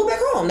 So I moved back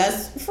home.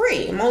 That's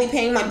free. I'm only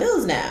paying my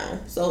bills now,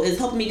 so it's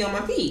helping me get on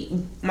my feet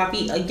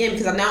again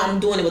because now I'm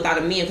doing it without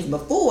a man. Because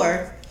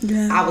before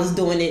I was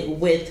doing it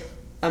with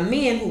a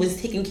man who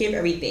was taking care of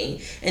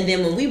everything, and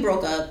then when we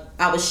broke up,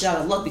 I was shut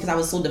out of luck because I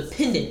was so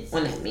dependent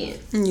on that man.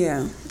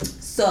 Yeah.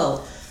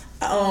 So,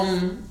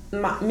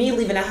 me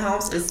leaving the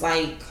house is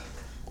like,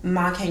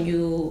 Ma, can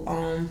you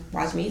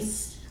watch me?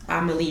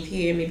 I'm gonna leave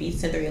here maybe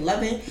 10:30,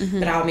 11,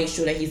 but I'll make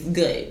sure that he's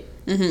good.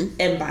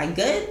 And by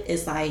good,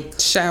 it's like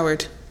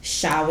Showered.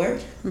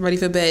 ready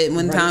For bed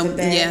one time. for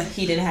bed. Yeah.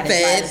 He didn't have his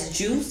Fed. last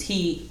juice.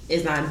 He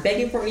is not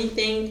begging for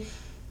anything.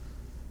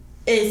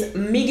 It's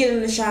me getting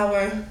in the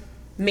shower,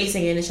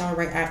 Mason getting in the shower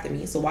right after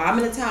me. So while I'm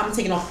in the towel, I'm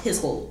taking off his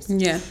clothes.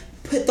 Yeah.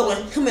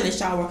 Throwing him in the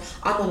shower.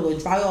 I'm gonna go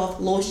dry off,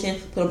 lotion,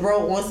 put a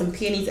bro on, some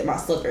panties, and my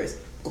slippers.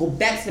 Go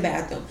back to the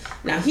bathroom.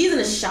 Now he's in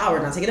the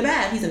shower, not taking a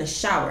bath. He's in the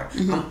shower.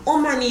 I'm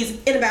on my knees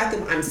in the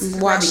bathroom. I'm scrubbing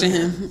Washing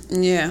him.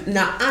 Yeah.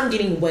 Now I'm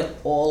getting wet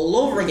all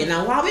over again.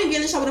 Now why we didn't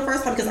get in the shower the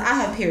first time? Because I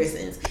have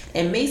piercings.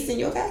 And Mason,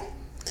 you okay?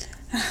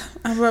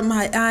 I rubbed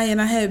my eye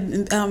and I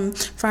had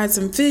fried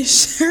some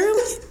fish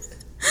early.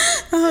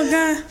 Oh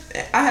God.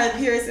 I had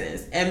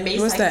piercings. And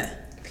Mason. What's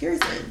that?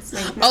 Piercings.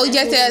 Like, Oh,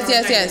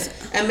 yes.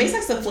 And Mason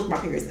likes to flick my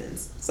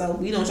piercings. So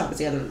we don't shop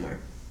together anymore.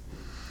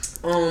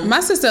 My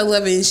sister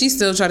 11, she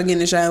still try to get in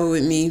the shower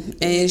with me,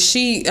 and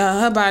she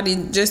her body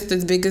just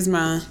as big as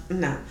mine.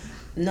 No,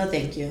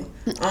 thank you.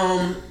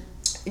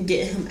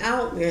 Get him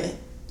out, we're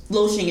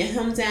lotioning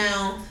him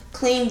down,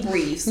 clean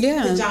briefs,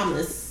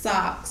 pajamas,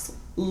 socks.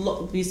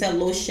 We said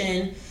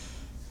lotion.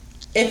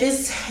 If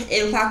it's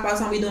 8 o'clock by the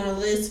time we doing a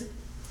list,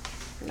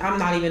 I'm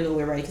not even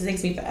nowhere ready because it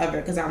takes me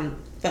forever because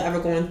I'm forever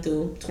going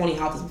through 20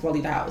 outfits before I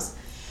leave the house.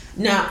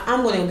 Now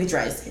I'm going to get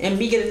dressed, and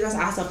me getting dressed,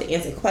 I still have to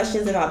answer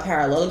questions about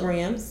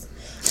parallelograms.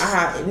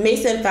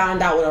 Mason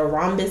found out what a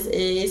rhombus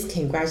is.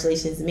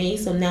 Congratulations, me.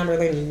 So now we're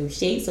learning new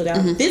shapes. So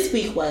now this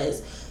week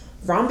was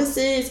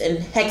rhombuses and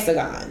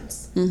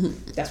hexagons.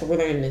 That's what we're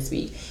learning this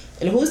week.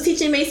 And who's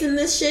teaching Mason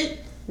this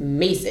shit?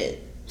 Mason.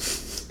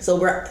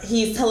 So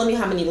he's telling me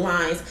how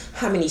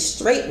many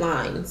straight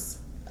lines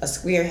a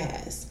square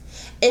has.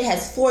 It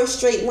has 4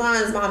 straight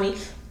lines, mommy,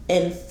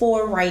 and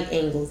 4 right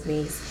angles,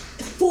 Mace.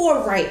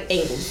 4 right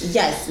angles.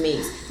 Yes,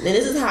 Mace. Now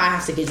this is how I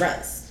have to get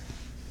dressed.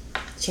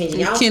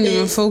 Changing outfits. Can't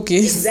even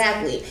focus.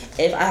 Exactly.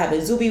 If I have a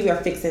doobie, we are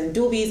fixing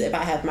doobies. If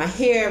I have my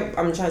hair,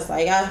 I'm just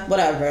like,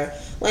 whatever.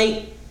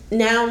 Like,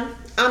 now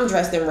I'm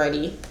dressed and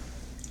ready.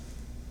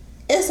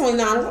 It's only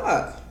 9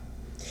 o'clock.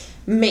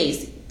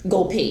 Mace,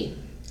 go pee.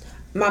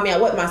 Mommy, I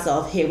wet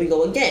myself. Here we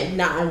go again.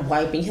 Now I'm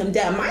wiping him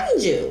down.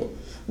 Mind you,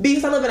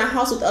 because I live in a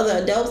house with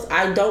other adults,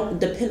 I don't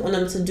depend on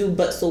them to do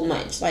but so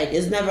much. Like,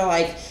 it's never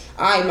like,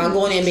 all right, I'm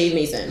going in and bathe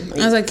Mason. Like,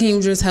 I was like, can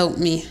you just help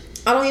me?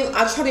 I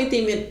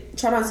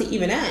try not to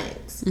even ask.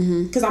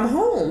 Because I'm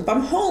home. If I'm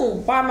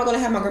home, why am I going to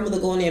have my grandmother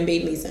go in there and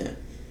bathe Mason?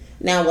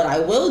 Now, what I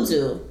will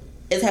do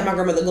is have my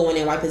grandmother go in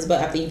there and wipe his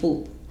butt after he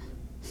poop.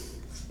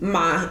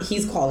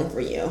 He's calling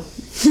for you.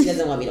 He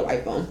doesn't want me to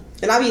wipe him.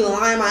 And I be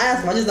lying my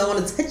ass, but I just don't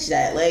want to touch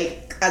that.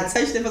 Like, I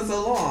touched it for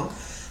so long.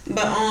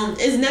 But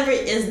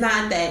it's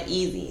not that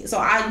easy. So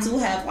I do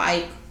have,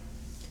 like,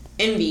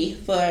 envy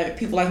for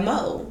people like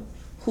Mo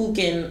who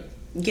can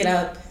get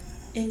up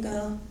and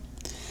go.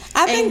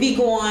 And be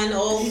going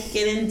all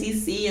weekend in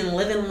DC and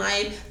living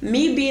life.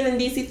 Me being in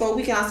DC for a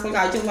weekend, I swear to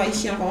God, you're like,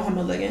 she on the phone with her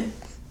mother again.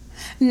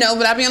 No,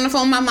 but I be on the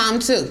phone with my mom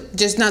too.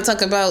 Just not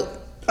talk about.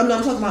 I'm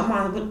talking about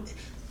mom.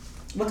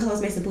 What color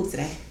is Mason poop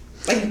today?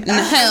 Like,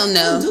 hell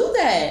no. Don't do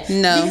that.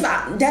 No.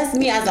 Because that's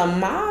me as a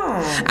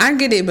mom. I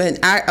get it, but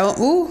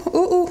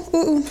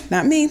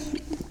not me.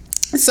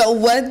 So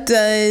what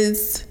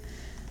does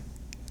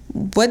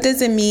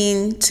it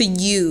mean to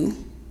you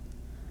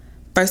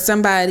for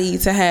somebody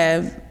to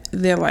have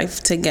their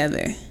life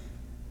together?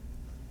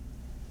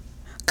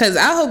 Because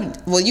I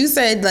hope, well, you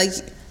said like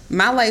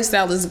my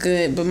lifestyle is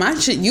good, but my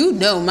shit,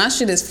 my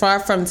shit is far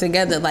from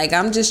together. Like,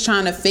 I'm just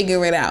trying to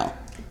figure it out.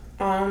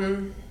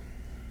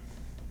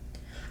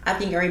 I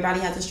think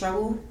everybody has a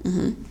struggle.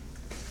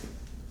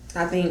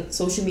 I think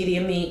social media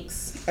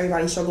makes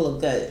everybody's struggle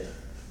look good.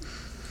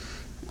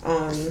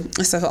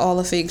 It's like all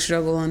a fake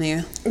struggle on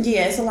there.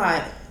 Yeah, it's a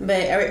lot,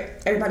 but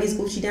everybody's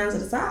Gucci down to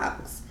the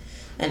socks.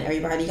 And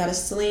everybody got a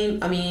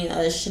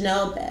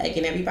Chanel bag,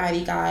 and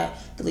everybody got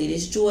the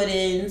latest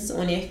Jordans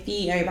on their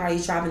feet.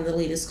 Everybody's driving the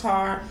latest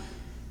car,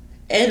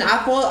 and I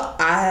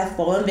have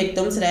fallen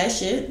victim to that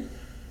shit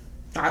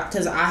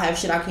because I have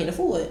shit I can't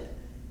afford.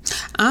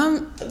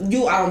 I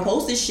don't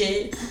post this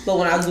shit, but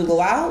when I do go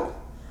out,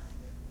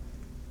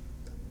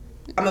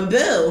 I'm a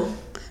bill.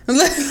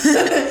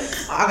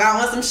 I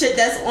got on some shit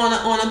that's on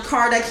a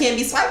card that can't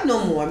be swiped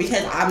no more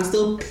because I'm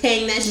still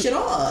paying that shit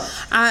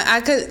off.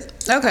 I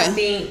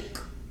think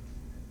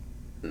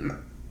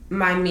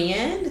my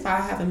man, if I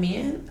have a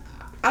man,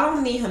 I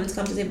don't need him to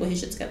come to the table with his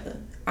shit together.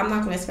 I'm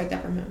not going to expect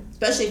that from him,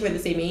 especially if we're the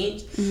same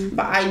age.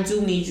 But I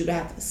do need you to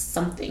have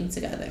something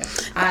together.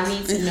 I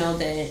need to know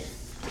that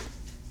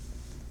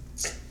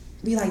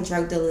we like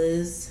drug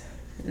dealers,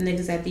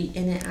 niggas that be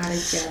in and out of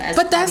jail.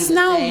 But that's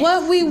not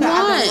what we want. I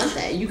don't want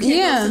that. You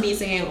can't come to me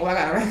saying, "Oh, I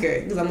got a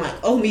record," because I'm like,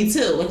 "Oh, me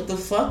too." What the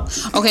fuck?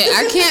 Okay,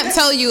 I can't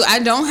tell you. I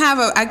don't have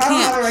a record.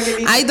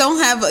 I don't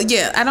have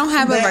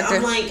a record.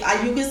 I'm like,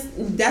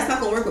 that's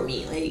not gonna work with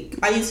me. Like,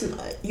 I used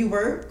to. You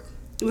work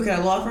at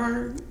a law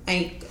firm.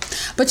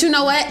 But you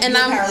know what? And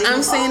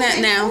I'm saying that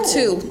now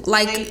too.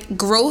 Like,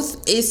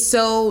 growth is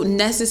so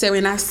necessary,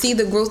 and I see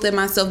the growth in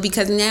myself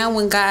because now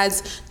when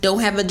guys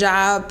don't have a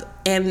job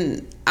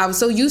and I was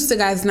so used to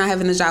guys not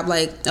having a job,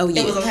 like, oh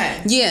yeah, It was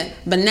okay. yeah.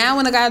 But now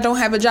when a guy don't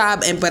have a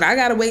job, but I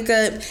gotta wake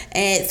up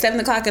at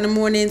 7:00 in the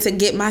morning to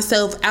get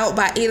myself out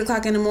by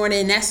 8:00 in the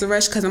morning, and that's the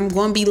rush because I'm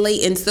gonna be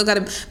late and still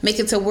gotta make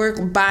it to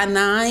work by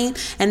 9,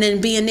 and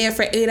then being there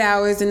for 8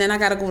 hours, and then I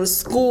gotta go to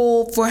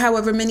school for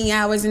however many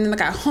hours, and then I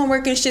got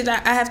homework and shit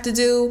that I have to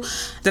do.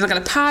 Then I got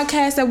a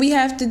podcast that we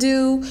have to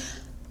do.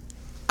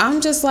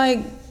 I'm just like,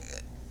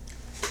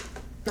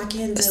 I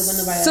can't deal with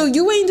nobody. so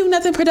you ain't do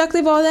nothing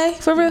productive all day,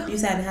 for real? You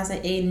sat in the house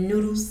and ate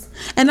noodles.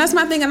 And that's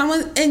my thing.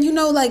 And you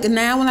know, like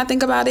now when I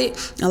think about it,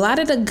 a lot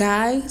of the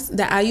guys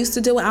that I used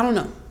to deal with, I don't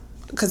know,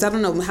 because I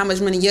don't know how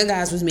much money your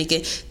guys was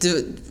making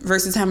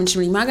versus how much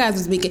money my guys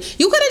was making.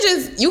 You could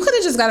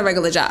have just got a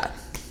regular job.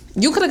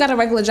 You could have got a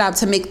regular job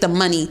to make the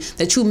money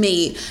that you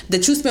made,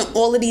 that you spent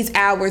all of these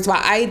hours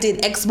while I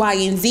did X, Y,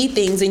 and Z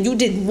things, and you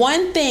did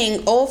one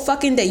thing all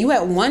fucking day. You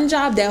had one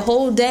job that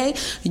whole day.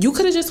 You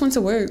could have just went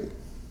to work.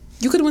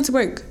 You could have went to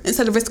work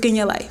instead of risking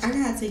your life. I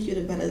gotta take you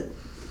to better.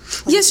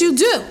 Yes, you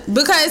do.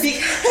 Because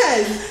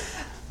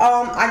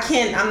I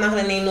can't. I'm not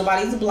gonna name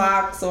nobody's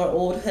blocks or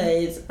old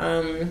hoods.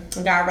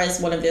 God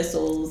rest one of their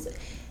souls.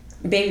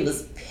 Baby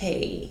was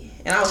paid,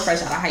 and I was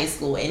fresh out of high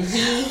school, and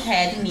he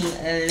had me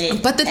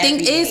lit. But the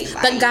thing is,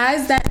 the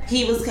guys that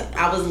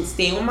I was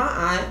staying with my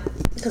aunt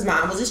because my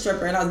aunt was a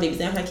stripper, and I was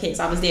babysitting her kids.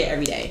 So I was there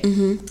every day.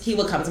 Mm-hmm. He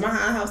would come to my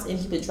aunt's house, and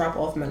he would drop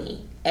off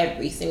money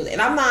every single day.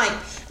 And I'm like,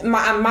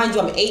 mind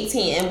you, I'm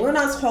 18, and we're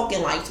not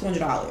talking like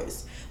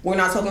 $200. We're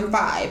not talking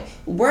 $5.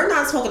 We're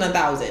not talking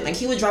 $1,000. Like,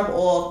 he would drop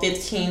off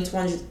 $1,500,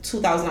 $200,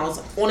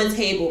 $2,000 on the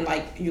table. I'm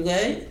like, you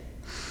good?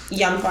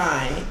 Yeah, I'm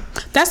fine.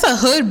 That's a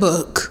hood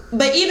book.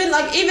 But even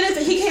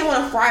if he came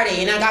on a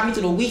Friday and I got me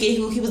through the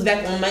weekend, he was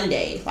back on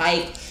Monday.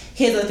 Like,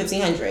 here's the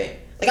 $1,500.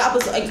 Like, I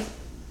was like,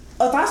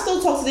 if I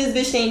still talk to this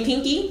bitch named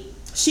Pinky,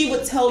 she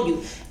would tell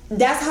you.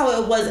 That's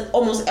how it was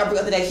almost every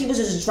other day. He was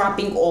just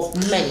dropping off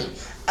money.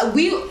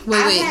 Wait.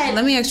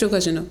 Let me ask you a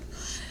question though.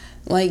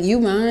 Like, you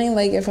mind?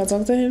 Like, if I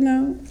talk to him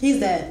now? He's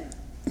dead.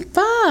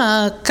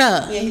 Fuck.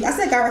 Yeah, I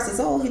said God rest his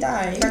soul. He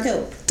died. He got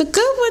killed. The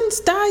good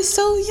ones die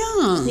so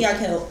young. He got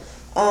killed.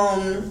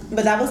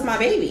 But that was my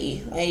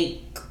baby.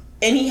 Like,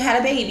 and he had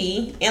a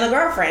baby and a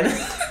girlfriend.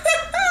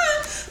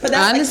 But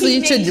that's, honestly,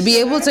 like, to be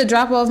able to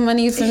drop off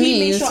money for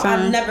me is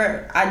fine.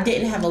 I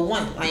didn't have a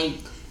want. Like,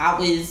 I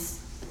was.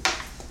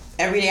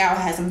 Every day I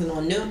had something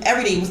on new.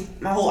 Every day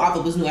my whole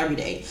outfit was new every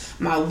day.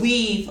 My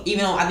weave,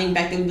 even though I think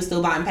back then we were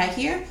still buying pack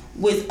here,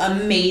 was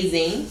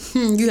amazing.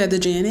 You had the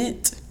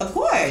Janet? Of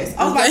course.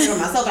 I was buying it for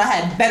myself, but I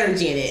had better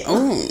Janet.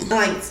 Oh.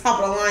 Like, top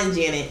of the line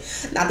Janet.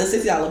 Not the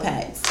 $60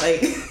 packs.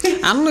 Like,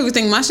 I don't even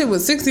think my shit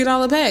was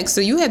 $60 packs,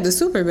 so you had the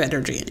super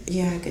better Janet.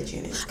 Yeah, good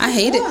Janet. I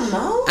hated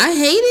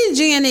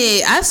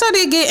Janet. I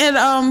started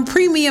getting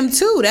premium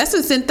too. That's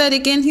a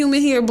synthetic and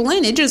human hair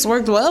blend. It just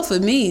worked well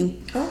for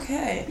me.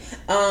 Okay.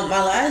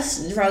 My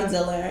last drug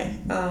dealer,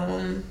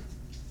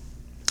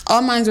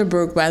 all mines were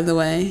broke, by the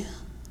way.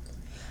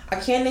 I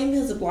can't name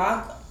his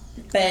block,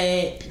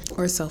 but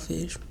or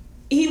selfish.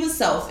 He was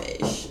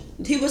selfish.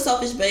 But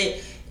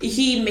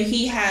he lived by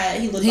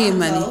himself.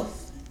 Money.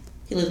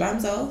 He lived by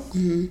himself.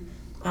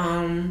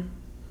 Mm-hmm.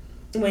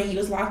 When he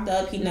was locked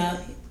up, I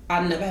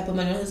never had put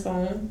money on his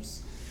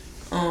phones.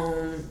 I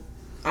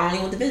only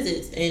went to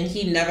visits, and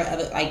he never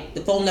ever, like,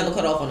 the phone never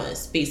cut off on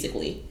us,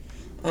 basically.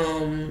 I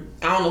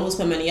don't know who's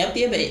put money up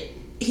there, but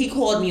he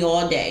called me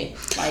all day,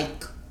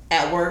 like,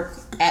 at work,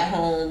 at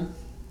home.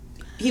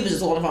 He was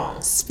just on the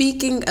phone.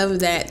 Speaking of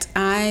that,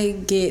 I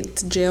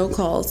get jail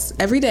calls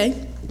every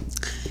day.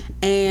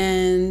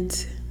 And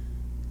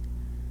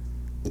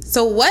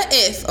so what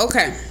if,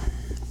 okay.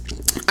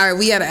 All right,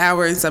 we had an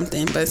hour and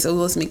something, but so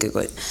let's make it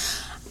quick.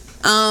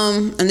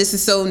 And this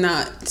is so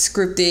not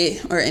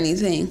scripted or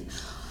anything.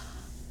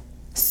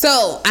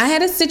 So I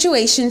had a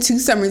situation 2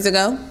 summers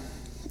ago.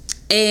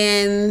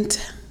 And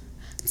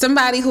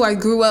somebody who I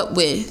grew up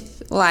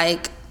with,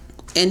 like,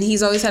 and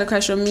he's always had a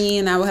crush on me,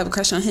 and I would have a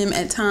crush on him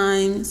at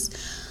times.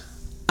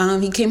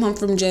 He came home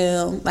from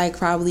jail, like,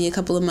 probably a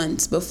couple of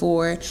months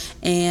before,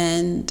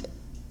 and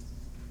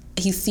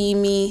he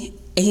seen me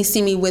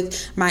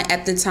with my,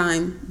 at the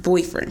time,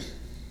 boyfriend.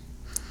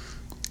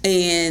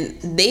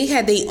 And they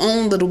had their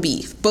own little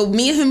beef, but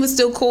me and him was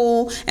still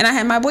cool, and I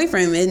had my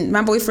boyfriend, and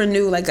my boyfriend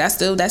knew, like,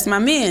 that's my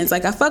man's,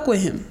 like, I fuck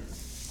with him.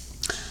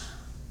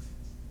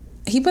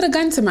 He put a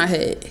gun to my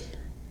head.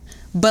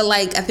 But,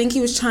 like, I think he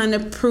was trying to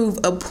prove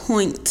a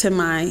point to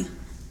my,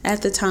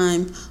 at the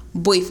time,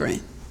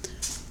 boyfriend.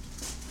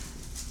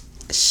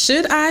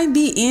 Should I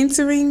be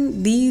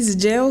answering these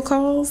jail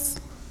calls?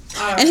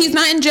 And he's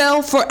not in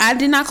jail for, I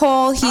did not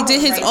call. He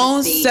did his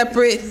own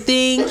separate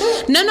thing.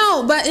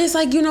 No, but it's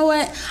like, you know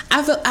what?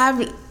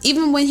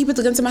 Even when he put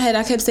the gun to my head,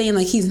 I kept saying,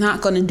 like, he's not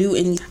going to do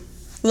anything.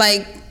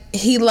 Like,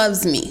 he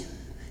loves me.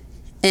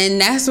 And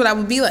that's what I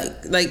would be like.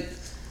 Like,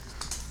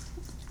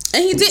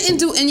 and he didn't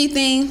do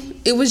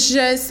anything. It was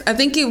just, I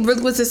think it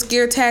really was a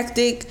scare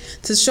tactic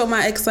to show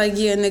my ex, like,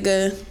 yeah,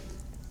 nigga,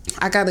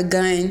 I got a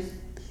gun.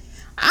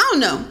 I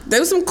don't know. There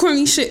was some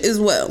corny shit as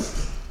well.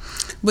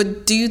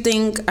 But do you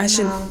think I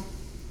should?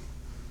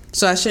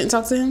 So I shouldn't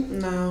talk to him?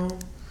 No.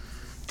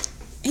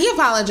 He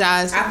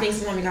apologized. I think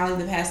sometimes you gotta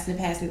leave the past in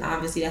the past, and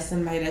obviously that's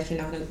somebody that you're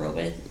not gonna grow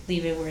with.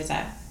 Leave it where it's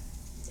at.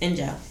 In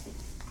jail.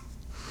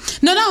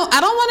 No,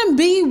 I don't want to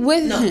be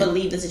with No, him. but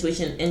leave the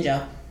situation in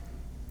jail.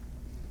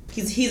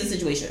 He's a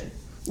situation.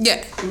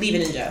 Yeah. Leave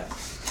it in jail.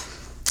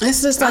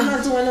 It's just I'm like...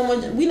 not doing no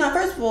more.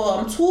 First of all,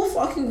 I'm too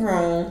fucking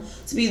grown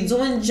to be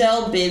doing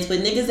jail bids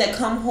with niggas that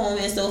come home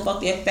and still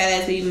fuck their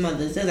fat ass baby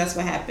mothers. That's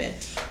what happened.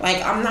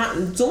 Like, I'm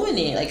not doing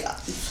it. Like,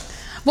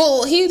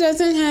 Well, he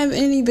doesn't have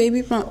any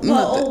baby mother.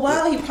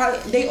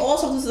 they all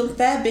talk to some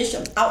fat bitch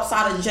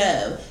outside of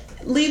jail.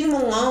 Leave him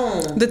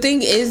alone. The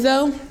thing is,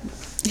 though,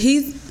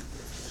 he's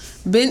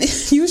been...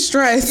 You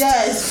stressed.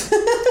 Yes.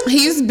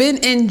 He's been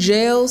in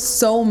jail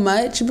so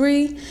much,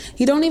 Bree.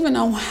 He don't even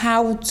know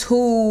how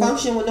to...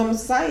 Function with normal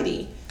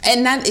society.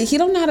 And he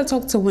don't know how to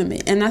talk to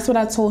women. And that's what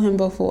I told him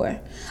before.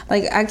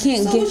 Like, I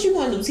can't So get... what you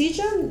want to do? Teach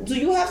him? Do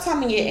you have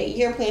time in your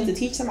 8-year plan to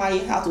teach somebody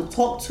how to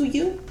talk to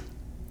you?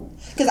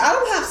 Because I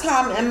don't have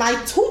time in my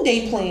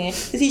 2-day plan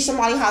to teach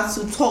somebody how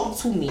to talk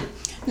to me.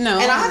 No.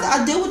 And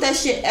I deal with that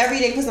shit every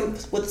day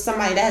with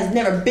somebody that has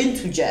never been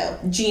to jail,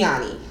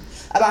 Gianni,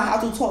 about how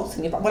to talk to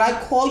me. When I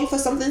call you for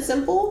something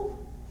simple,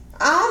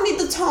 I don't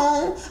need the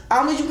tone.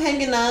 I don't need you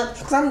hanging up.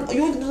 Because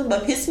you want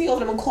to piss me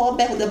off and I'm going to call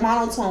back with the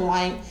monotone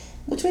like,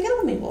 what you hanging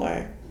up with me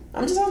for?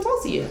 I'm just want to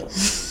talk to you.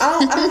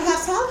 I don't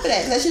have time for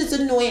that. That shit is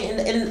annoying.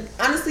 And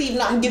honestly, even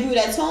though I'm giving you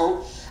that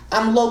tone,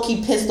 I'm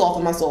low-key pissed off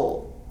in my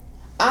soul.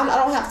 I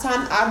don't have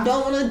time. I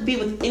don't want to be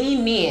with any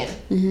man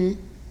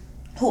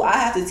who I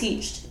have to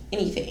teach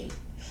anything.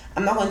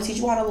 I'm not going to teach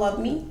you how to love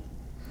me.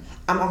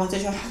 I'm not going to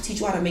teach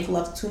you how to make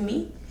love to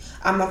me.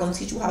 I'm not going to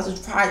teach you how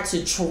to try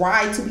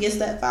to be a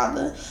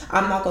stepfather.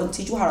 I'm not going to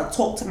teach you how to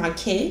talk to my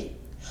kid.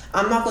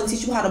 I'm not going to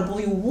teach you how to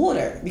boil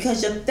water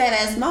because your fat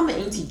ass mama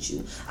ain't teach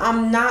you.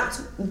 I'm not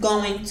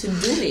going to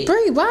do it.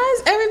 Brie, why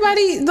is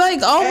everybody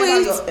like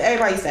always...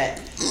 Everybody said.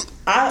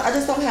 I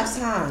just don't have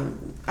time.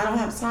 I don't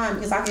have time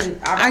because I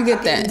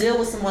can deal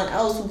with someone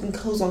else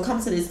who's gonna come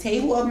to this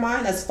table of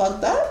mine that's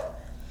fucked up.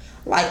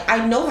 Like,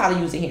 I know how to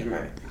use a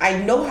hammer. I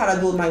know how to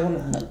build my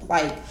woman up.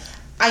 Like,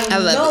 I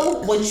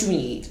know what you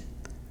need.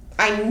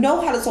 I know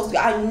how to talk to you.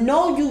 I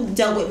know you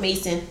dealt with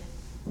Mason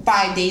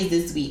 5 days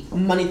this week,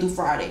 Monday through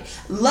Friday.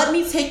 Let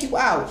me take you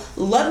out.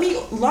 Let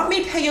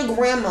me pay your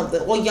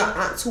grandmother or your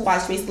aunt to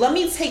watch Mason. Let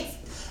me take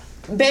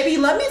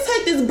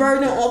this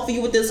burden off of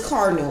you with this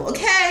cardinal,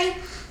 okay?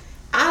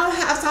 I don't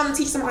have time to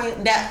teach somebody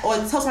that or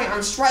tell somebody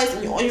I'm stressed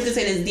and all you can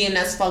say is damn,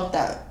 that's fucked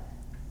up.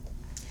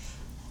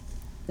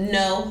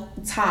 No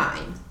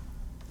time.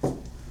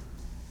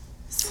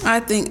 I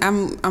think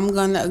I'm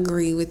gonna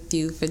agree with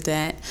you for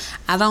that.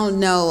 I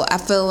don't know. I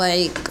feel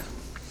like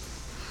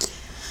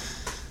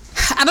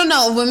I don't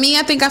know. With me,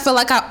 I think I feel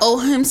like I owe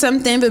him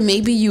something, but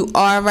maybe you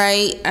are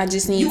right. I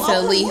just need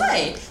to leave.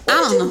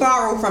 What did you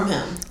borrow from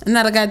him?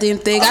 Not a goddamn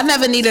thing. I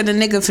never needed a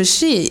nigga for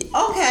shit.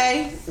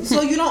 Okay,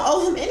 so you don't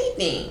owe him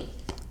anything.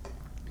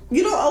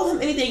 You don't owe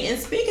him anything. And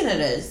speaking of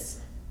this,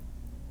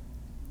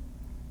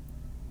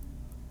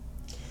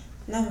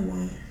 never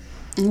mind.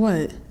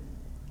 What?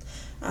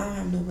 I don't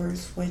have no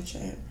words for it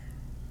yet.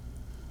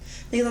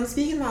 Because I'm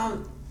speaking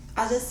about,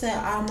 I just said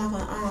I'm not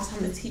going to have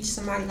time to teach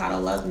somebody how to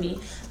love me.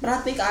 But I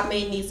think I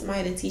may need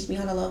somebody to teach me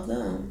how to love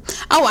them.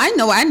 Oh, I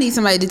know. I need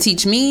somebody to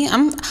teach me.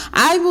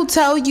 I will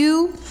tell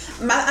you.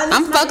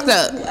 I'm fucked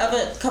up.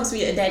 Whoever comes to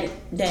me that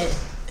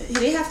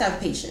they have to have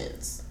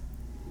patience.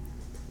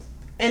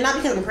 And not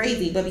because I'm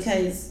crazy, but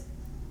because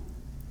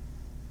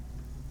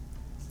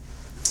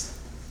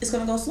it's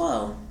going to go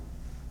slow.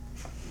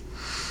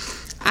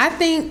 I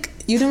think,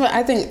 you know what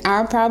I think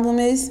our problem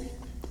is?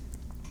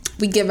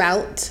 We give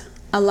out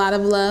a lot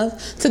of love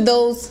to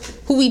those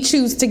who we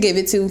choose to give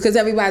it to. Because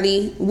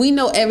we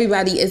know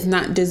everybody is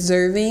not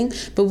deserving,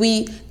 but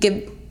we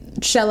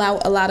shell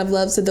out a lot of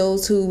love to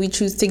those who we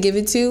choose to give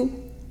it to.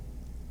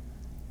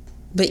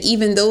 But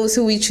even those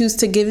who we choose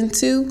to give it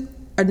to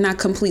are not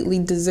completely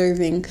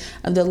deserving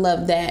of the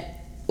love that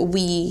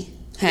we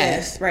have.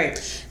 Yes, right.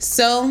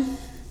 So,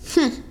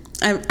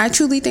 I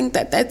truly think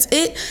that that's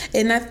it.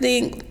 And I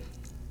think,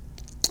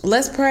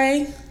 let's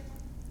pray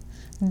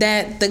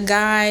that the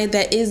guy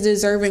that is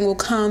deserving will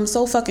come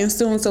so fucking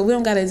soon so we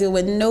don't gotta deal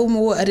with no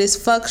more of this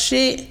fuck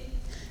shit.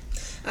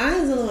 I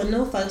ain't dealing with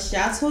no fuck shit.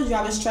 I told you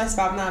I was stressed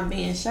about not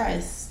being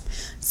stressed.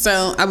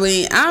 So, I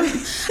mean, I'm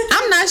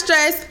not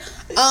stressed.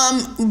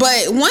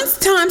 But once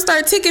time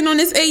start ticking on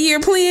this 8-year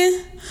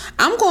plan,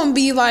 I'm gonna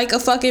be like a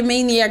fucking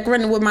maniac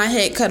running with my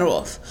head cut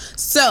off.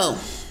 So,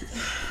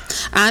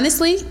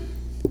 honestly,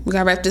 we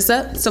gotta wrap this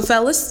up. So,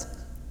 fellas,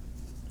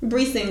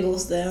 Bree single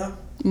still.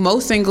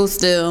 Most single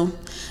still,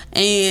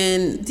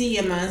 and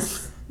DM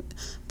us.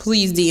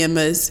 Please DM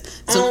us.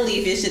 So, don't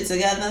leave your shit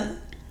together.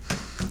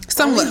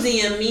 Somewhat. Only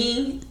DM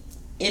me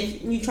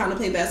if you trying to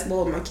play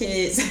basketball with my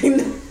kids.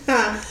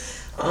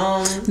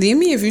 DM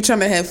me if you're trying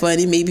to have fun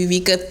and maybe we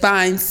could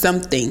find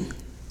something.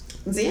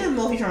 DM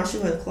Mo if you're trying to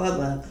shoot her club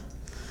up.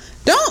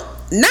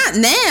 Not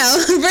now.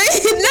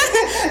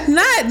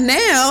 not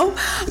now.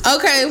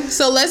 Okay,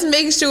 so let's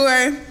make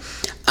sure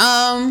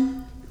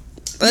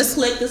Let's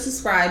click the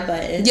subscribe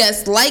button.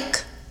 Yes,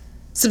 like,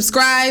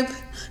 subscribe,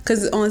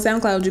 because on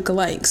SoundCloud you can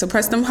like. So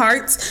press them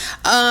hearts.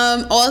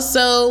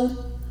 Also,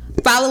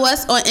 follow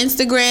us on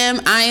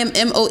Instagram. I am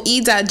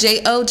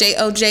moe.jojojo,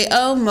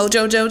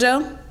 Mojo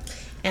Jojo.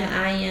 And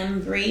I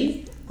am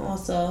Bree.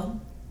 Also,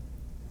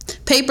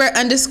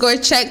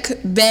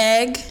 paper_check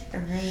bag.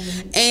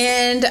 Alright.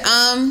 And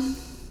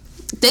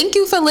thank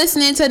you for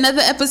listening to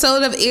another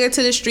episode of Ear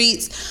to the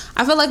Streets.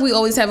 I feel like we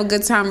always have a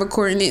good time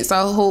recording it, so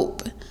I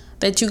hope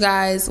that you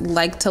guys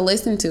like to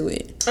listen to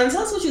it. And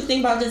tell us what you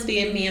think about this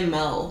being me and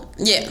Mo.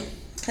 Yeah.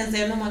 Because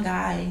they're no more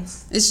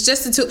guys. It's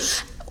just the two.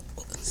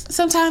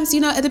 Sometimes,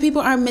 other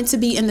people aren't meant to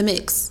be in the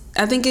mix.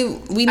 I think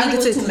we needed it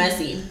was to. too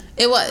messy.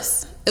 It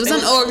was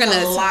unorganized.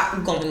 There was a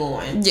lot going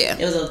on. Yeah.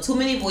 It was too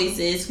many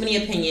voices, too many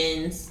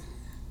opinions.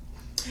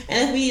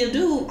 And if we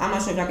do, I'm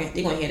not sure if they're going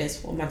to hear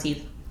this with my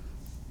teeth.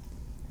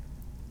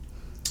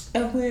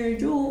 If we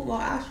do, well,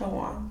 I show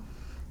one.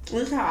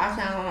 This is how I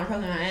sound when I'm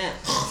talking like that.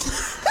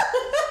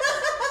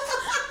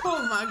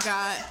 Oh my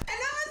God.